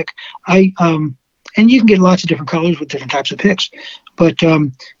with the pick. And you can get lots of different colors with different types of picks, but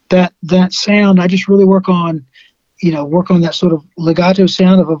that sound, I just really work on that sort of legato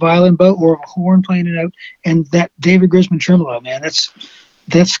sound of a violin bow or of a horn playing a note, and that David Grisman tremolo, man,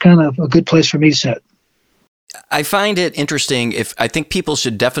 that's kind of a good place for me to sit. I find it interesting. I think people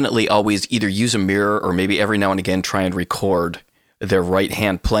should definitely always either use a mirror or maybe every now and again try and record their right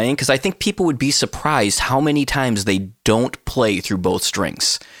hand playing, because I think people would be surprised how many times they don't play through both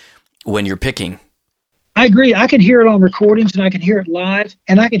strings when you're picking. I agree. I can hear it on recordings and I can hear it live,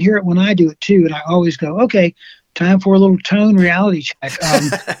 and I can hear it when I do it too. And I always go, okay, time for a little tone reality check.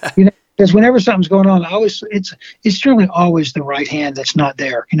 Because whenever something's going on, it's generally always the right hand that's not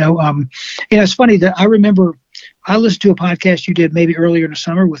there. It's funny that I remember I listened to a podcast you did maybe earlier in the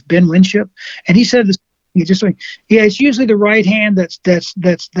summer with Ben Winship, and he said this. You just like, yeah, it's usually the right hand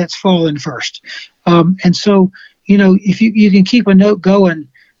that's fallen first. And so, if you can keep a note going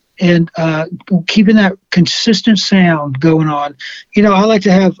and keeping that consistent sound going on, I like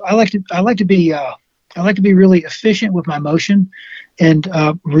to be really efficient with my motion and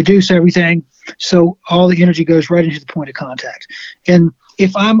reduce everything so all the energy goes right into the point of contact. And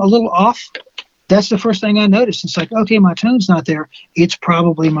if I'm a little off, that's the first thing I notice. It's like, okay, my tone's not there. It's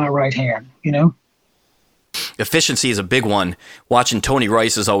probably my right hand, Efficiency is a big one. Watching Tony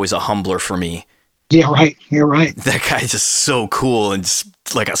Rice is always a humbler for me. Yeah, right. You're right. That guy's just so cool and just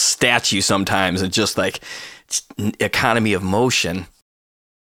like a statue sometimes, and just like economy of motion.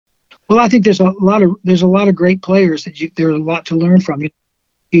 Well, I think there's a lot of great players that there's a lot to learn from.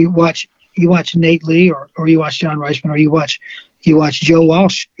 You watch Nate Lee or you watch John Reisman or you watch Joe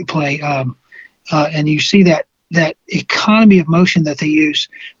Walsh play, and you see that economy of motion that they use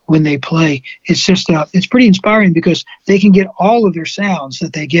when they play. It's just it's pretty inspiring because they can get all of their sounds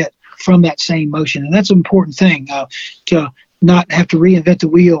that they get from that same motion, and that's an important thing, to not have to reinvent the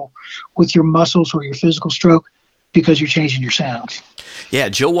wheel with your muscles or your physical stroke because you're changing your sound. Yeah,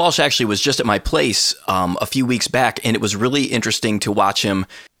 Joe Walsh actually was just at my place a few weeks back, and it was really interesting to watch him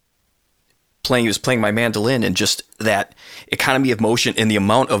playing. He was playing my mandolin, and just that economy of motion and the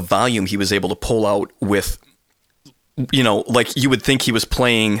amount of volume he was able to pull out with, like you would think he was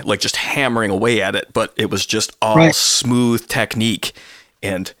playing, like just hammering away at it, but it was just all right. Smooth technique,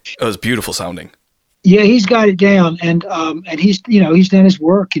 and it was beautiful sounding. Yeah, he's got it down, and he's done his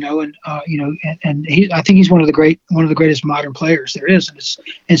work, and I think he's one of the greatest modern players there is,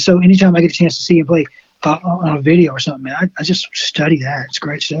 and so anytime I get a chance to see him play on a video or something, man, I just study that. It's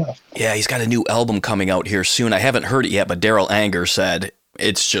great stuff. Yeah, he's got a new album coming out here soon. I haven't heard it yet, but Daryl Anger said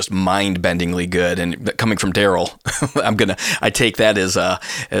it's just mind-bendingly good, and coming from Daryl, I take that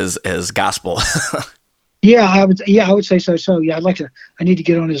as gospel. Yeah, I would say so. So yeah, I need to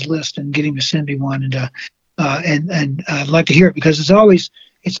get on his list and get him to send me one, and I'd like to hear it because it's always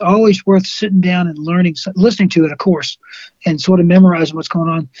worth sitting down and listening to it, of course, and sort of memorizing what's going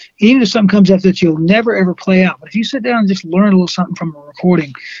on. Even if something comes up that you'll never ever play out, but if you sit down and just learn a little something from a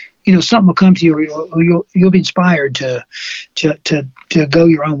recording, something will come to you, or you'll be inspired to go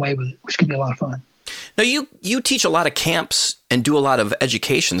your own way with it, which can be a lot of fun. Now you teach a lot of camps and do a lot of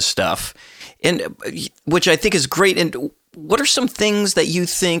education stuff, and which I think is great. And what are some things that you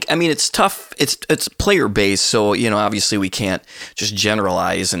think? I mean, it's tough. It's player based, so obviously we can't just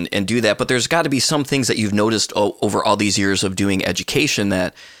generalize and do that. But there's got to be some things that you've noticed over all these years of doing education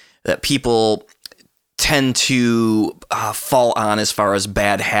that people tend to fall on as far as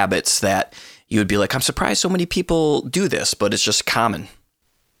bad habits that you would be like, I'm surprised so many people do this, but it's just common.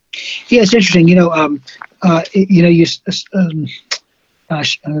 Yeah, it's interesting. I'm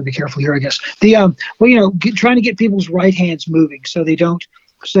gonna be careful here, I guess. Trying to get people's right hands moving so they don't,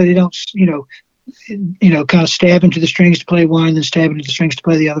 kind of stab into the strings to play one, then stab into the strings to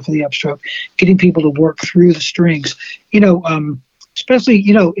play the other for the upstroke. Getting people to work through the strings, especially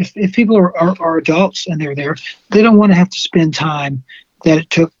if people are adults and they're there, they don't want to have to spend time that it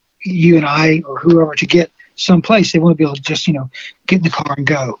took you and I or whoever to get someplace. They want to be able to just get in the car and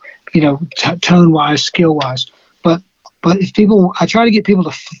go, tone wise, skill wise. But if I try to get people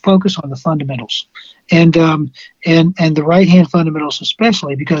to focus on the fundamentals, and the right hand fundamentals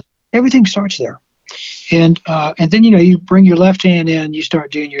especially, because everything starts there. And then you bring your left hand in, you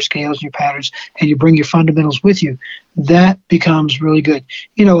start doing your scales and your patterns, and you bring your fundamentals with you. That becomes really good.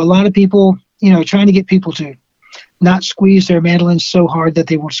 A lot of people, trying to get people to not squeeze their mandolins so hard that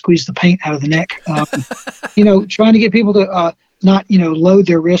they won't squeeze the paint out of the neck. Trying to get people to not load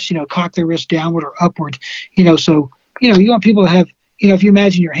their wrists, cock their wrists downward or upward. So you want people to have. If you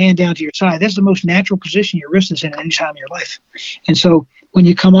imagine your hand down to your side, that's the most natural position your wrist is in at any time in your life. And so when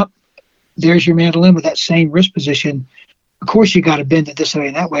you come up, there's your mandolin with that same wrist position. Of course, you got to bend it this way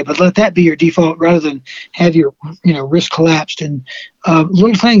and that way, but let that be your default rather than have your wrist collapsed. And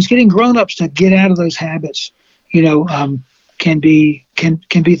little things, getting grown-ups to get out of those habits, can be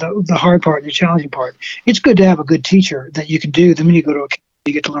the hard part and the challenging part. It's good to have a good teacher that you can do. Then when you go to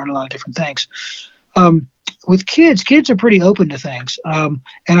you get to learn a lot of different things. With kids are pretty open to things, and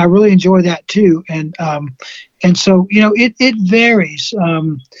I really enjoy that too. And so it varies.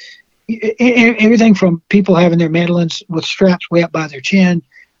 Everything from people having their mandolins with straps way up by their chin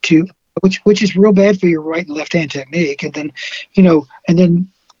to which is real bad for your right and left hand technique. And then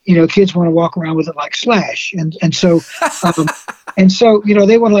kids want to walk around with it like Slash, and so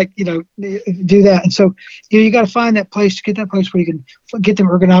they want to do that. And so you got to find that place to get that place where you can get them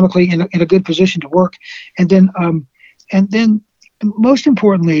ergonomically in a good position to work. And then most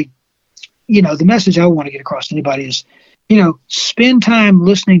importantly, the message I want to get across to anybody is, spend time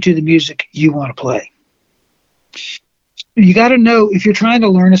listening to the music you want to play. You got to know if you're trying to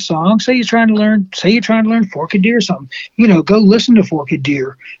learn a song. Say you're trying to learn Forked Deer or something. Go listen to Forked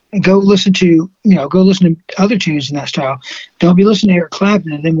Deer and go listen to other tunes in that style. Don't be listening to Eric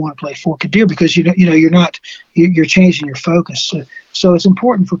Clapton and then want to play Forked Deer because you're changing your focus. So it's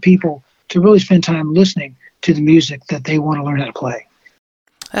important for people to really spend time listening to the music that they want to learn how to play.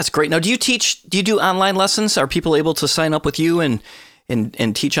 That's great. Now, do you do online lessons? Are people able to sign up with you and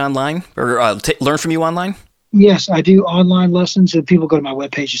teach online or learn from you online? Yes, I do online lessons, and people go to my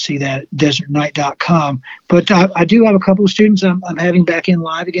webpage to see that, desertnight.com. But I do have a couple of students I'm having back in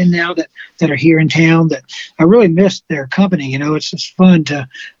live again now that are here in town that I really missed their company. It's just fun to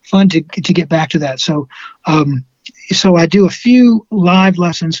get back to that. So I do a few live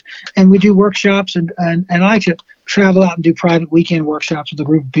lessons, and we do workshops, and I like to travel out and do private weekend workshops with a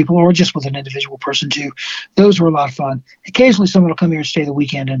group of people or just with an individual person too. Those were a lot of fun. Occasionally someone will come here and stay the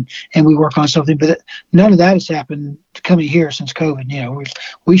weekend and we work on something, but none of that has happened coming here since COVID.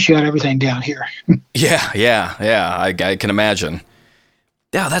 We shut everything down here. Yeah. I can imagine.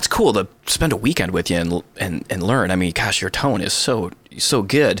 Yeah, that's cool to spend a weekend with you and learn. I mean, gosh, your tone is so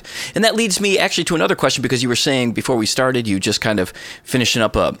good. And that leads me actually to another question, because you were saying before we started, you just kind of finishing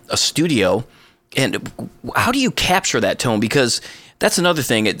up a studio. And how do you capture that tone? Because that's another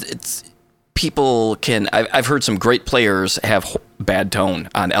thing. It's people can. I've heard some great players have bad tone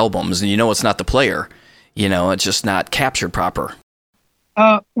on albums, and it's not the player. It's just not captured proper.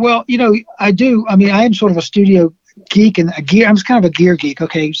 Well, I do. I mean, I am sort of a studio geek and a gear. I'm just kind of a gear geek.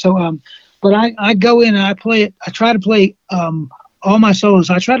 Okay, so but I go in and I play it. I try to play all my solos.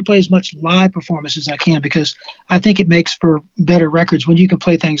 I try to play as much live performance as I can because I think it makes for better records when you can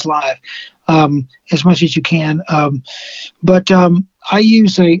play things live as much as you can. But I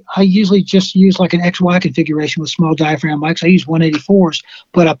usually just use like an XY configuration with small diaphragm mics. I use 184s,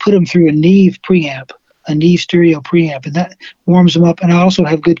 but I put them through a Neve preamp, a Neve stereo preamp, and that warms them up. And I also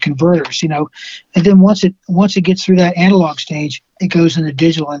have good converters, And then once it gets through that analog stage, it goes into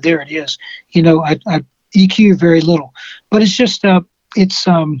digital, and there it is. I EQ very little, but it's just sort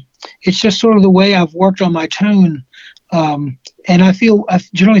of the way I've worked on my tone, and I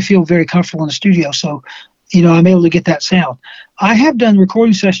generally feel very comfortable in the studio. So, I'm able to get that sound. I have done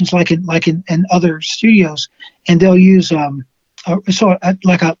recording sessions like in other studios, and they'll use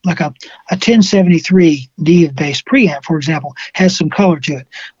like a 1073 Neve based preamp, for example, has some color to it.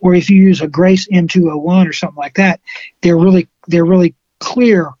 Or if you use a Grace M201 or something like that, they're really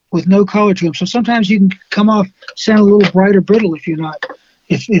clear with no color to them. So sometimes you can come off sound a little bright or brittle if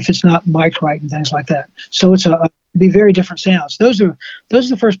it's not mic'd right and things like that. So it's be very different sounds. Those are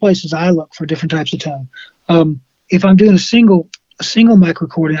the first places I look for different types of tone. If I'm doing a single mic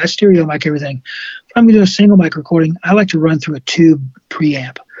recording, I stereo mic everything. If I'm doing a single mic recording, I like to run through a tube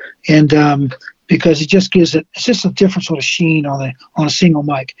preamp, and because it's just a different sort of sheen on a single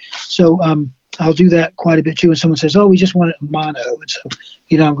mic. So I'll do that quite a bit too. And someone says, "Oh, we just want it in mono," and so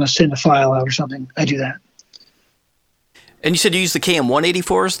I'm going to send a file out or something. I do that. And you said you use the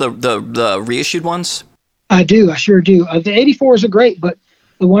KM184s, the reissued ones? I do. I sure do. The 84s are great, but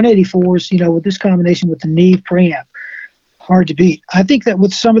the 184s, with this combination with the Neve preamp, hard to beat. I think that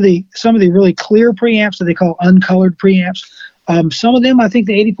with some of the really clear preamps that they call uncolored preamps, some of them, I think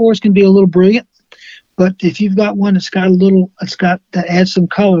the 84s can be a little brilliant. But if you've got one that adds some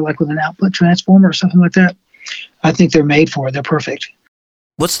color, like with an output transformer or something like that, I think they're made for it. They're perfect.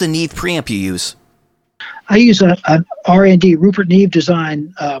 What's the Neve preamp you use? I use an R&D, Rupert Neve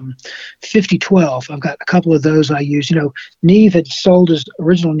Design 5012. I've got a couple of those I use. Neve had sold his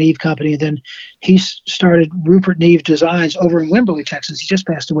original Neve company, and then he started Rupert Neve Designs over in Wimberley, Texas. He just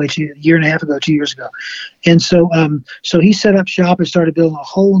passed away a year and a half ago, 2 years ago. And so he set up shop and started building a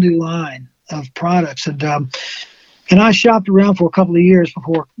whole new line of products. And I shopped around for a couple of years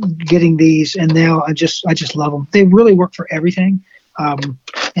before getting these, and now I just love them. They really work for everything.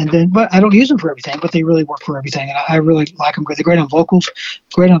 But I don't use them for everything, but they really work for everything. And I really like them. They're great on vocals,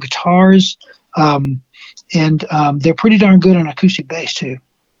 great on guitars, and they're pretty darn good on acoustic bass too.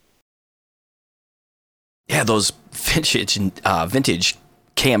 Yeah, those vintage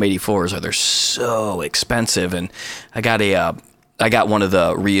KM84s they're so expensive, and I got one of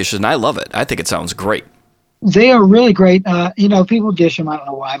the reissues, and I love it. I think it sounds great. They are really great. People dish them. I don't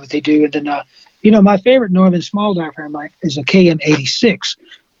know why, but they do. And then my favorite Northern small diaphragm mic is a KM86,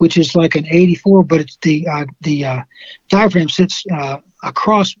 which is like an 84, but it's the diaphragm sits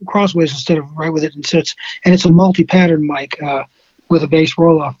crossways instead of right with it, and it's a multi-pattern mic with a bass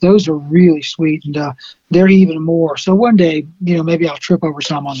roll-off. Those are really sweet, and they're even more. So one day, maybe I'll trip over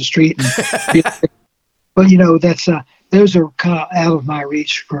some on the street. But those are kind of out of my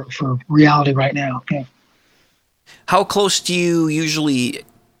reach for reality right now. Okay. How close do you usually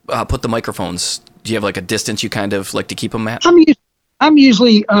put the microphones? Do you have like a distance you kind of like to keep them at? I'm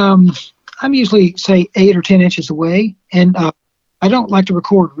usually say 8 or 10 inches away, and I don't like to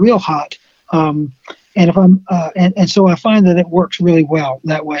record real hot. And if I'm and so I find that it works really well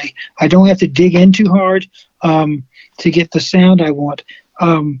that way. I don't have to dig in too hard to get the sound I want.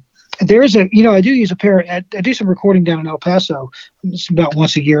 There is I do use a pair. I do some recording down in El Paso. It's about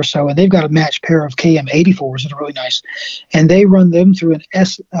once a year or so, and they've got a matched pair of KM84s that are really nice, and they run them through an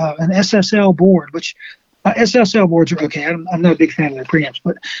SSL board, which SSL boards are okay. I'm not a big fan of their preamps,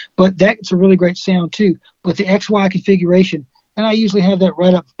 but that's a really great sound too. But the XY configuration, and I usually have that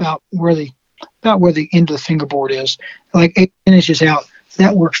right up about where the end of the fingerboard is, like 8 inches out.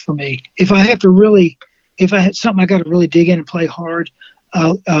 That works for me. If I had something I got to really dig in and play hard,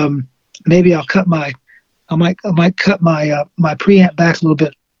 maybe I'll cut I might cut my preamp back a little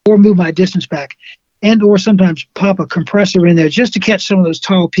bit, or move my distance back, and or sometimes pop a compressor in there just to catch some of those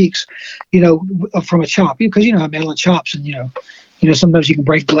tall peaks, from a chop, because how mandolin chops, and sometimes you can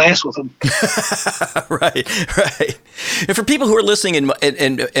break glass with them. Right. And for people who are listening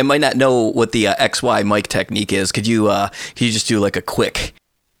and might not know what the XY mic technique is, could you just do like a quick?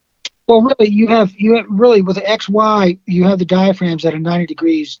 Well, really, you have really with the XY, you have the diaphragms at a 90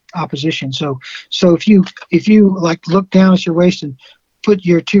 degrees opposition. So if you like look down at your waist and put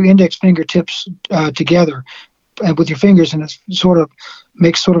your two index fingertips together, and with your fingers, and it sort of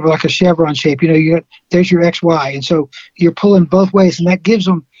makes sort of like a chevron shape. There's your XY, and so you're pulling both ways, and that gives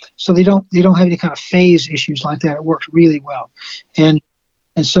them so they don't have any kind of phase issues like that. It works really well, and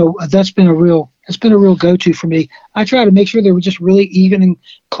so that's been a real go-to for me. I try to make sure they were just really even and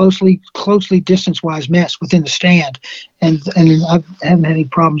closely distance-wise matched within the stand, and I haven't had any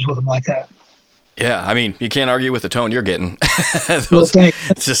problems with them like that. Yeah, I mean, you can't argue with the tone you're getting. Well, thanks.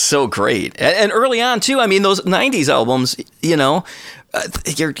 It's just so great. And early on, too, I mean, those 90s albums,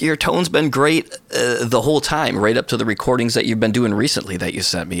 your tone's been great the whole time, right up to the recordings that you've been doing recently that you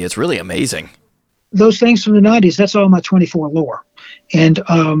sent me. It's really amazing. Those things from the 90s, that's all my 24 lore.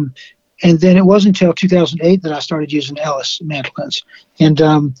 And then it wasn't until 2008 that I started using Ellis mandolins. And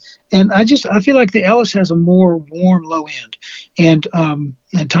I feel like the Ellis has a more warm low end. And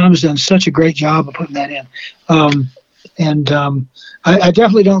Tom has done such a great job of putting that in. I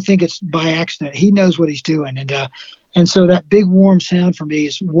definitely don't think it's by accident. He knows what he's doing. And so that big warm sound for me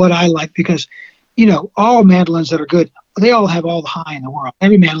is what I like, because, all mandolins that are good, they all have all the high in the world.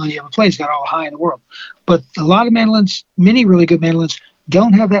 Every mandolin you ever play's got all the high in the world. But a lot of mandolins, many really good mandolins,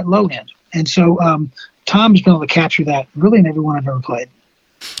 don't have that low end. And so Tom has been able to capture that really in every one I've ever played.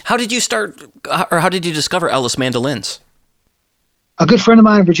 How did you start, or how did you discover Ellis Mandolins? A good friend of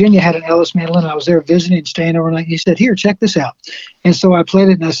mine in Virginia had an Ellis mandolin. I was there visiting and staying overnight. He said, "Here, check this out." And so I played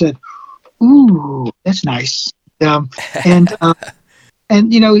it, and I said, "Ooh, that's nice." And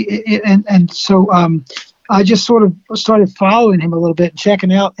I just sort of started following him a little bit and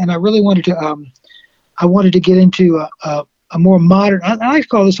checking out. And I really wanted to get into a more modern. I like to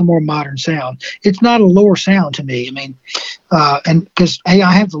call this a more modern sound. It's not a lower sound to me. I mean, and because hey,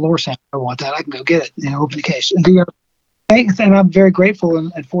 I have the lower sound. I want that. I can go get it. Open the case. And I'm very grateful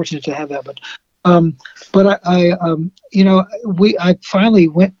and fortunate to have that. But I finally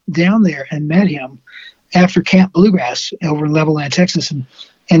went down there and met him after Camp Bluegrass over in Levelland, Texas, and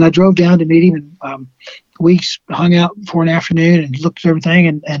I drove down to meet him. And we hung out for an afternoon and looked at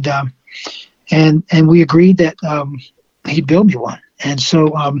everything, and we agreed that he'd build me one. And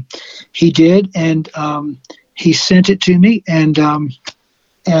so he did, and he sent it to me, and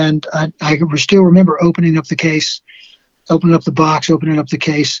I still remember opening up the case. Opening up the box, opening up the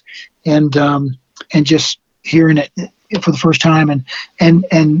case, and just hearing it for the first time, and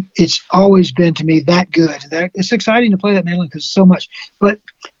it's always been to me that good. That it's exciting to play that mandolin because so much. But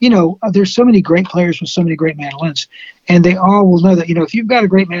there's so many great players with so many great mandolins, and they all will know that if you've got a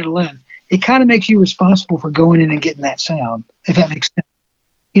great mandolin, it kind of makes you responsible for going in and getting that sound. If that makes sense,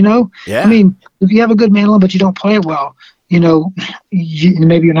 Yeah. I mean, if you have a good mandolin but you don't play it well,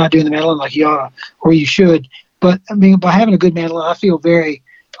 maybe you're not doing the mandolin like you ought or you should. But I mean, by having a good mandolin, I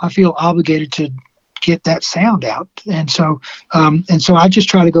feel obligated to get that sound out, and so I just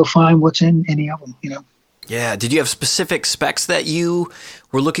try to go find what's in any of them, Yeah. Did you have specific specs that you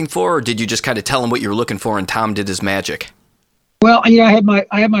were looking for, or did you just kind of tell him what you were looking for, and Tom did his magic? Well, I had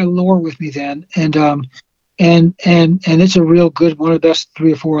my lure with me then, and it's a real good one of the best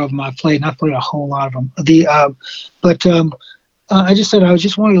 3 or 4 of them I've played, and I've played a whole lot of them. I just said I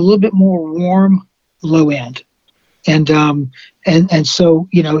just wanted a little bit more warm, low end. And so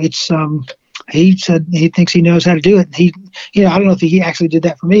it's he said he thinks he knows how to do it. He I don't know if he actually did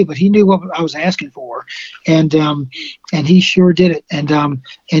that for me, but he knew what I was asking for, and he sure did it. And I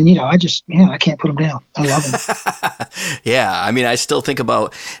can't put him down. I love him. Yeah, I mean, I still think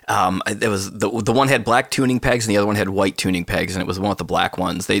about there was the one had black tuning pegs and the other one had white tuning pegs, and it was the one with the black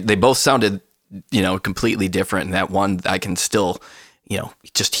ones. They both sounded completely different, and that one I can still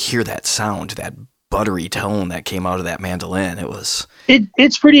just hear that sound, that buttery tone that came out of that mandolin.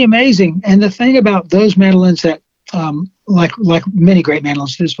 It's pretty amazing. And the thing about those mandolins that like many great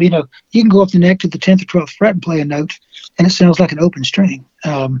mandolins is you can go up the neck to the 10th or 12th fret and play a note and it sounds like an open string,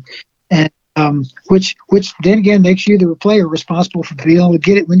 which then again makes you the player responsible for being able to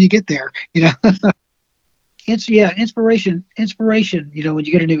get it when you get there. It's inspiration when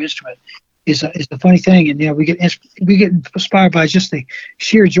you get a new instrument is a funny thing, and we get inspired by just the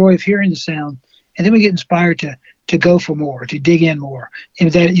sheer joy of hearing the sound. And then we get inspired to go for more, to dig in more, and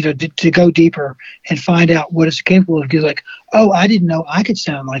that to go deeper and find out what it's capable of. Because like, oh, I didn't know I could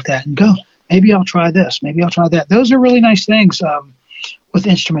sound like that, and go, maybe I'll try this, maybe I'll try that. Those are really nice things with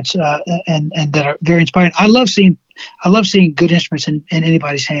instruments, and that are very inspiring. I love seeing good instruments in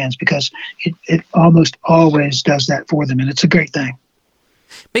anybody's hands because it almost always does that for them, and it's a great thing.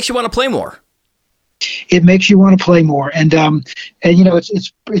 Makes you want to play more. It makes you want to play more, and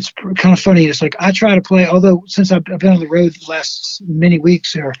it's kind of funny. It's like I try to play, although since I've been on the road the last many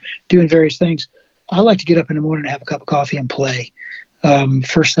weeks or doing various things, I like to get up in the morning and have a cup of coffee and play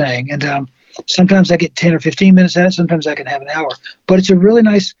first thing. And sometimes I get 10 or 15 minutes at it. Sometimes I can have an hour. But it's a really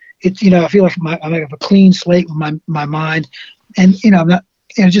nice. I feel like I have a clean slate with my mind, and I'm not.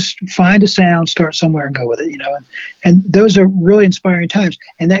 Just find a sound, start somewhere, and go with it. And those are really inspiring times.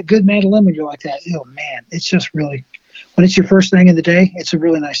 And that good mandolin, when you're like that, oh man, it's just really, when it's your first thing in the day, it's a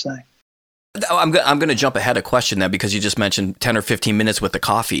really nice thing. I'm going to jump ahead a question now because you just mentioned 10 or 15 minutes with the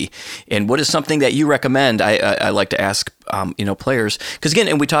coffee. And what is something that you recommend? I like to ask, players, because again,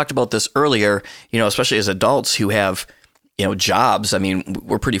 and we talked about this earlier, especially as adults who have, jobs. I mean,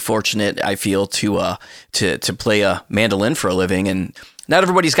 we're pretty fortunate, I feel, to play a mandolin for a living, and not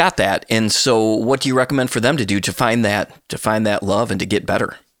everybody's got that. And so what do you recommend for them to do to find that love and to get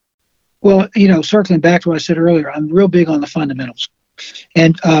better? Well, circling back to what I said earlier, I'm real big on the fundamentals.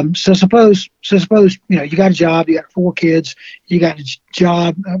 And so suppose you got a job, you got 4 kids, you got a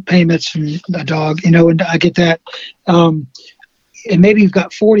job, payments, and a dog, and I get that. And maybe you've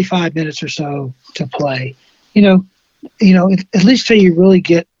got 45 minutes or so to play. At least till you really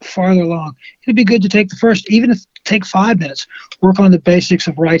get farther along, it'd be good to take the first, even if take 5 minutes, work on the basics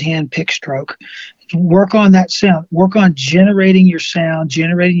of right hand pick stroke, work on that sound. Work on generating your sound,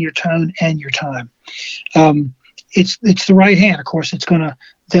 generating your tone and your time. It's the right hand, of course.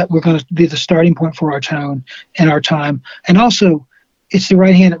 We're gonna be the starting point for our tone and our time, and also it's the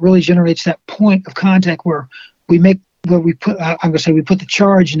right hand that really generates that point of contact where we put the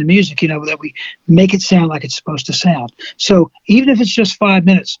charge in the music. That we make it sound like it's supposed to sound. So even if it's just 5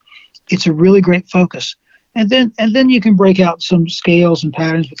 minutes, it's a really great focus. And then you can break out some scales and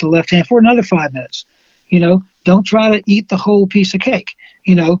patterns with the left hand for another 5 minutes. Don't try to eat the whole piece of cake.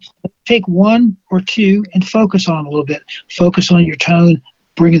 Take one or two and focus on a little bit. Focus on your tone,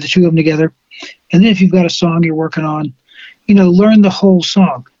 bringing the two of them together. And then if you've got a song you're working on, learn the whole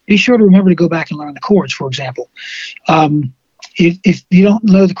song. Be sure to remember to go back and learn the chords, for example. If you don't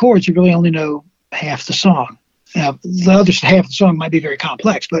know the chords, you really only know half the song. Now, the other half of the song might be very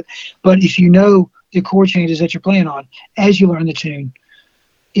complex, but if you know the chord changes that you're playing on, as you learn the tune,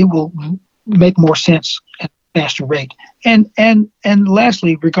 it will make more sense at a faster rate. And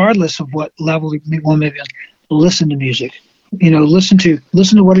lastly, regardless of what level one may be on, listen to music. Listen to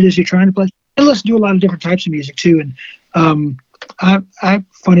what it is you're trying to play, and listen to a lot of different types of music too. And I'm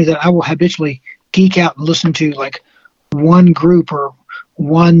funny that I will habitually geek out and listen to like one group or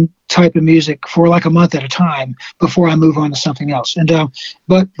one type of music for like a month at a time before I move on to something else. And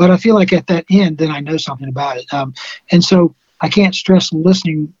but I feel like at that end, then I know something about it. And so I can't stress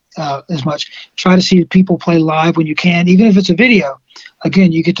listening as much. Try to see people play live when you can, even if it's a video.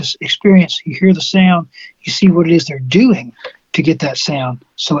 Again, you get to experience, you hear the sound, you see what it is they're doing to get that sound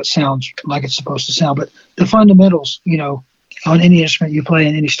so it sounds like it's supposed to sound. But the fundamentals, on any instrument you play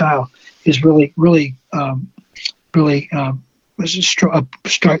in any style is really, really, is a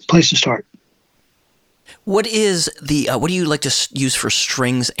place to start. What is what do you like to use for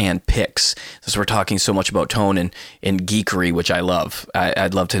strings and picks? Since we're talking so much about tone and geekery, which I love,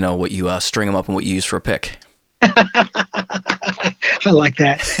 I'd love to know what you string them up and what you use for a pick. I like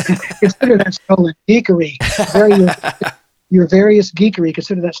that. Consider that stolen. Geekery. Your various geekery,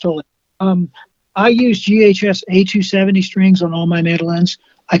 consider that stolen. I use GHS A270 strings on all my mandolins.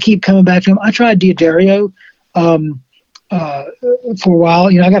 I keep coming back to them. I tried D'Addario for a while.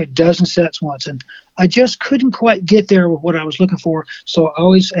 I got a dozen sets once, and I just couldn't quite get there with what I was looking for. So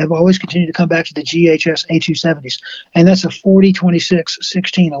I have always continued to come back to the GHS A270s, and that's a 40, 26,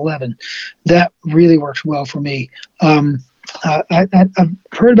 16, 11. That really works well for me. I've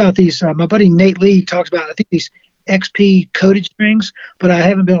heard about these. My buddy Nate Lee talks about, I think, these XP coated strings, but I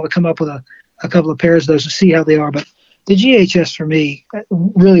haven't been able to come up with a couple of pairs of those to see how they are. But the GHS for me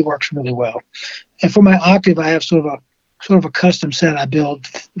really works really well. And for my octave, I have sort of a custom set I build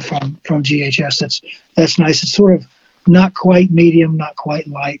from GHS. That's nice. It's sort of not quite medium, not quite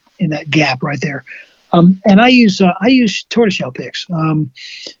light, in that gap right there. And I use tortoiseshell picks.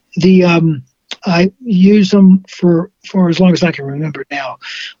 I use them for as long as I can remember now.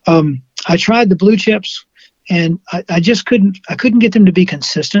 I tried the blue chips, and I just couldn't get them to be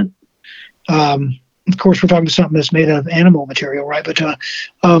consistent. Of course, we're talking to something that's made out of animal material, right? But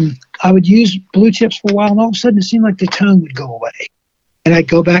I would use blue chips for a while, and all of a sudden it seemed like the tone would go away. And I'd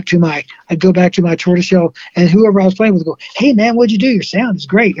go back to my tortoiseshell, and whoever I was playing with would go, "Hey man, what'd you do? Your sound is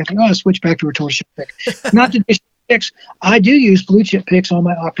great." I think, "Oh, I'll switch back to a tortoiseshell pick." Not to picks. I do use blue chip picks on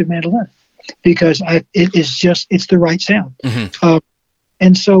my octave mandolin because it's the right sound. Mm-hmm.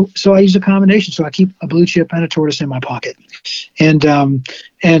 And so I use a combination. So I keep a blue chip and a tortoise in my pocket, and I'll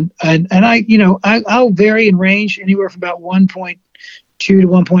vary in range anywhere from about 1.2 to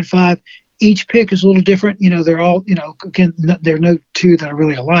 1.5. Each pick is a little different. They're all, again, there are no two that are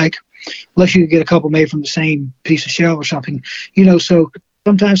really alike, unless you get a couple made from the same piece of shell or something. So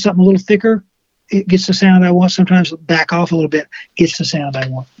sometimes something a little thicker, it gets the sound I want. Sometimes back off a little bit, gets the sound I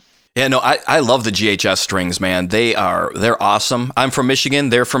want. Yeah, no, I love the GHS strings, man. They're awesome. I'm from Michigan.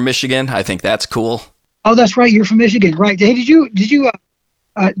 They're from Michigan. I think that's cool. Oh, that's right. You're from Michigan, right? Hey, did you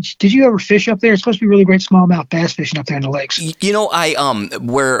ever fish up there? It's supposed to be really great smallmouth bass fishing up there in the lakes. I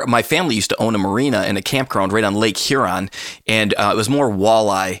where my family used to own a marina and a campground right on Lake Huron, and it was more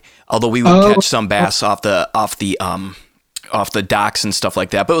walleye. Although we would catch some bass off the docks and stuff like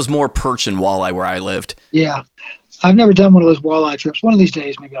that, but it was more perch and walleye where I lived. Yeah. I've never done one of those walleye trips. One of these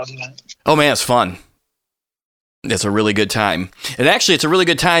days, maybe I'll do that. Oh man, it's fun. It's a really good time. And actually, it's a really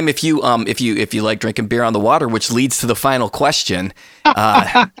good time if you like drinking beer on the water, which leads to the final question.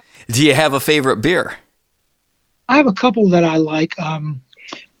 Do you have a favorite beer? I have a couple that I like.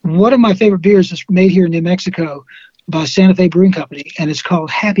 One of my favorite beers is made here in New Mexico by Santa Fe Brewing Company, and it's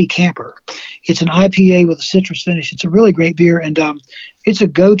called Happy Camper. It's an IPA with a citrus finish. It's a really great beer, and it's a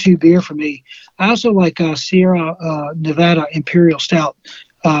go-to beer for me. I also like Sierra Nevada Imperial Stout.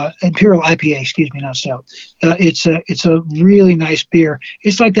 Imperial IPA, excuse me, not stout. It's a really nice beer.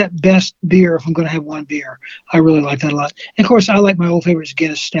 It's like that best beer if I'm going to have one beer. I really like that a lot. And of course, I like my old favorites,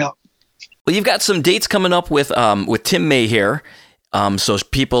 Guinness Stout. Well, you've got some dates coming up with Tim May here. So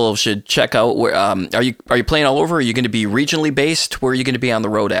people should check out where are you playing all over? Are you going to be regionally based? Where are you going to be on the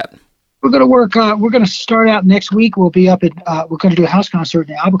road at? We're going to work. We're going to start out next week. We'll be up at. We're going to do a house concert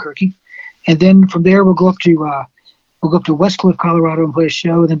in Albuquerque, and then from there we'll go up to West Cliff, Colorado, and play a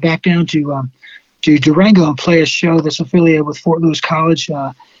show, and then back down to Durango and play a show that's affiliated with Fort Lewis College,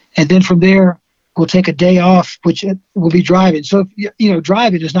 and then from there we'll take a day off, which we'll be driving. So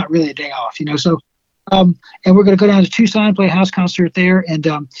driving is not really a day off, So. And we're going to go down to Tucson, play a house concert there, and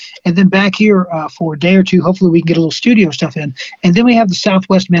then back here for a day or two. Hopefully, we can get a little studio stuff in. And then we have the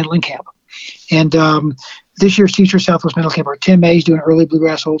Southwest Mandolin Camp. And this year's teacher Southwest Mandolin Camp, Tim May's doing early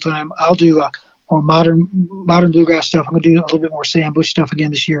bluegrass the whole time. I'll do more modern bluegrass stuff. I'm going to do a little bit more Sam Bush stuff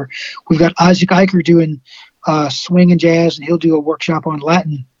again this year. We've got Isaac Eicher doing swing and jazz, and he'll do a workshop on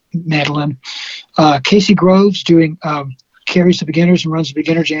Latin mandolin. Casey Groves doing carries the beginners and runs the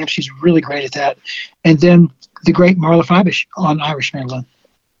beginner jam. She's really great at that. And then the great Marla Freibisch on Irish mandolin.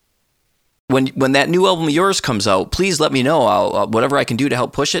 When that new album of yours comes out, please let me know. I'll whatever I can do to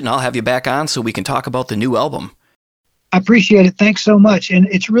help push it, and I'll have you back on so we can talk about the new album. I appreciate it. Thanks so much. And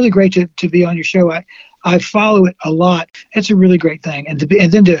it's really great to be on your show. I follow it a lot. It's a really great thing. And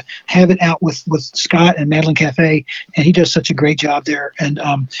then to have it out with Scott and Mandolin Cafe, and he does such a great job there. And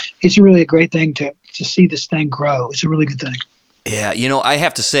it's really a great thing to see this thing grow. It's a really good thing. Yeah, I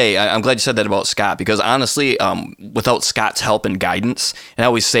have to say, I'm glad you said that about Scott, because honestly, without Scott's help and guidance, and I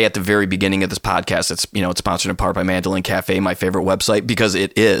always say at the very beginning of this podcast, it's sponsored in part by Mandolin Cafe, my favorite website, because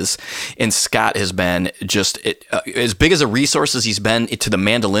it is. And Scott has been just as big as a resource as he's been to the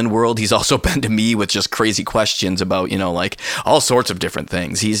mandolin world. He's also been to me with just crazy questions about, like all sorts of different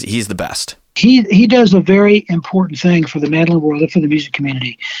things. He's the best. He does a very important thing for the mandolin world and for the music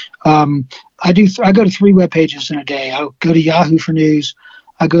community. I go to 3 web pages in a day. I'll go to Yahoo for news.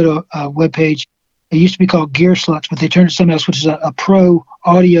 I go to a web page. It used to be called Gear Sluts, but they turned it to something else, which is a pro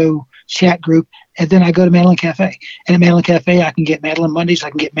audio chat group. And then I go to Mandolin Cafe. And at Mandolin Cafe, I can get Mandolin Mondays. I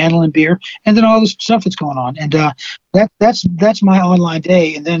can get mandolin beer, and then all this stuff that's going on. And that's my online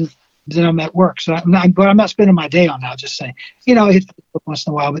day. And then I'm at work. So I'm not spending my day on that. I'll just say, it's once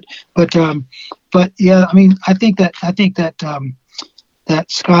in a while. But yeah, I mean, I think that that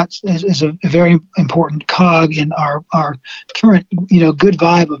Scott is a very important cog in our current, good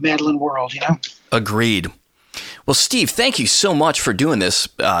vibe of mandolin world, Agreed. Well, Steve, thank you so much for doing this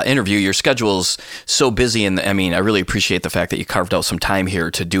interview. Your schedule's so busy, and I really appreciate the fact that you carved out some time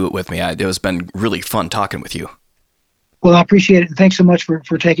here to do it with me. It has been really fun talking with you. Well, I appreciate it, and thanks so much for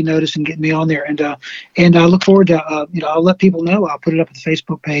taking notice and getting me on there. And I look forward to I'll let people know. I'll put it up at the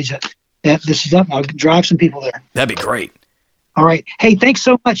Facebook page that this is up. I'll drive some people there. That'd be great. All right. Hey, thanks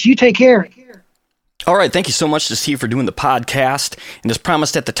so much. You take care. All right. Thank you so much to Steve for doing the podcast. And as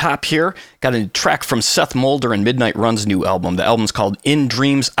promised at the top here, got a track from Seth Mulder and Midnight Run's new album. The album's called In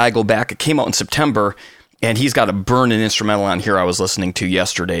Dreams, I Go Back. It came out in September, and he's got a burning instrumental on here I was listening to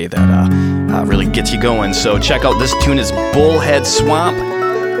yesterday that really gets you going. So check out this tune. Is Bullhead Swamp.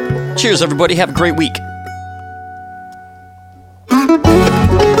 Cheers, everybody. Have a great week.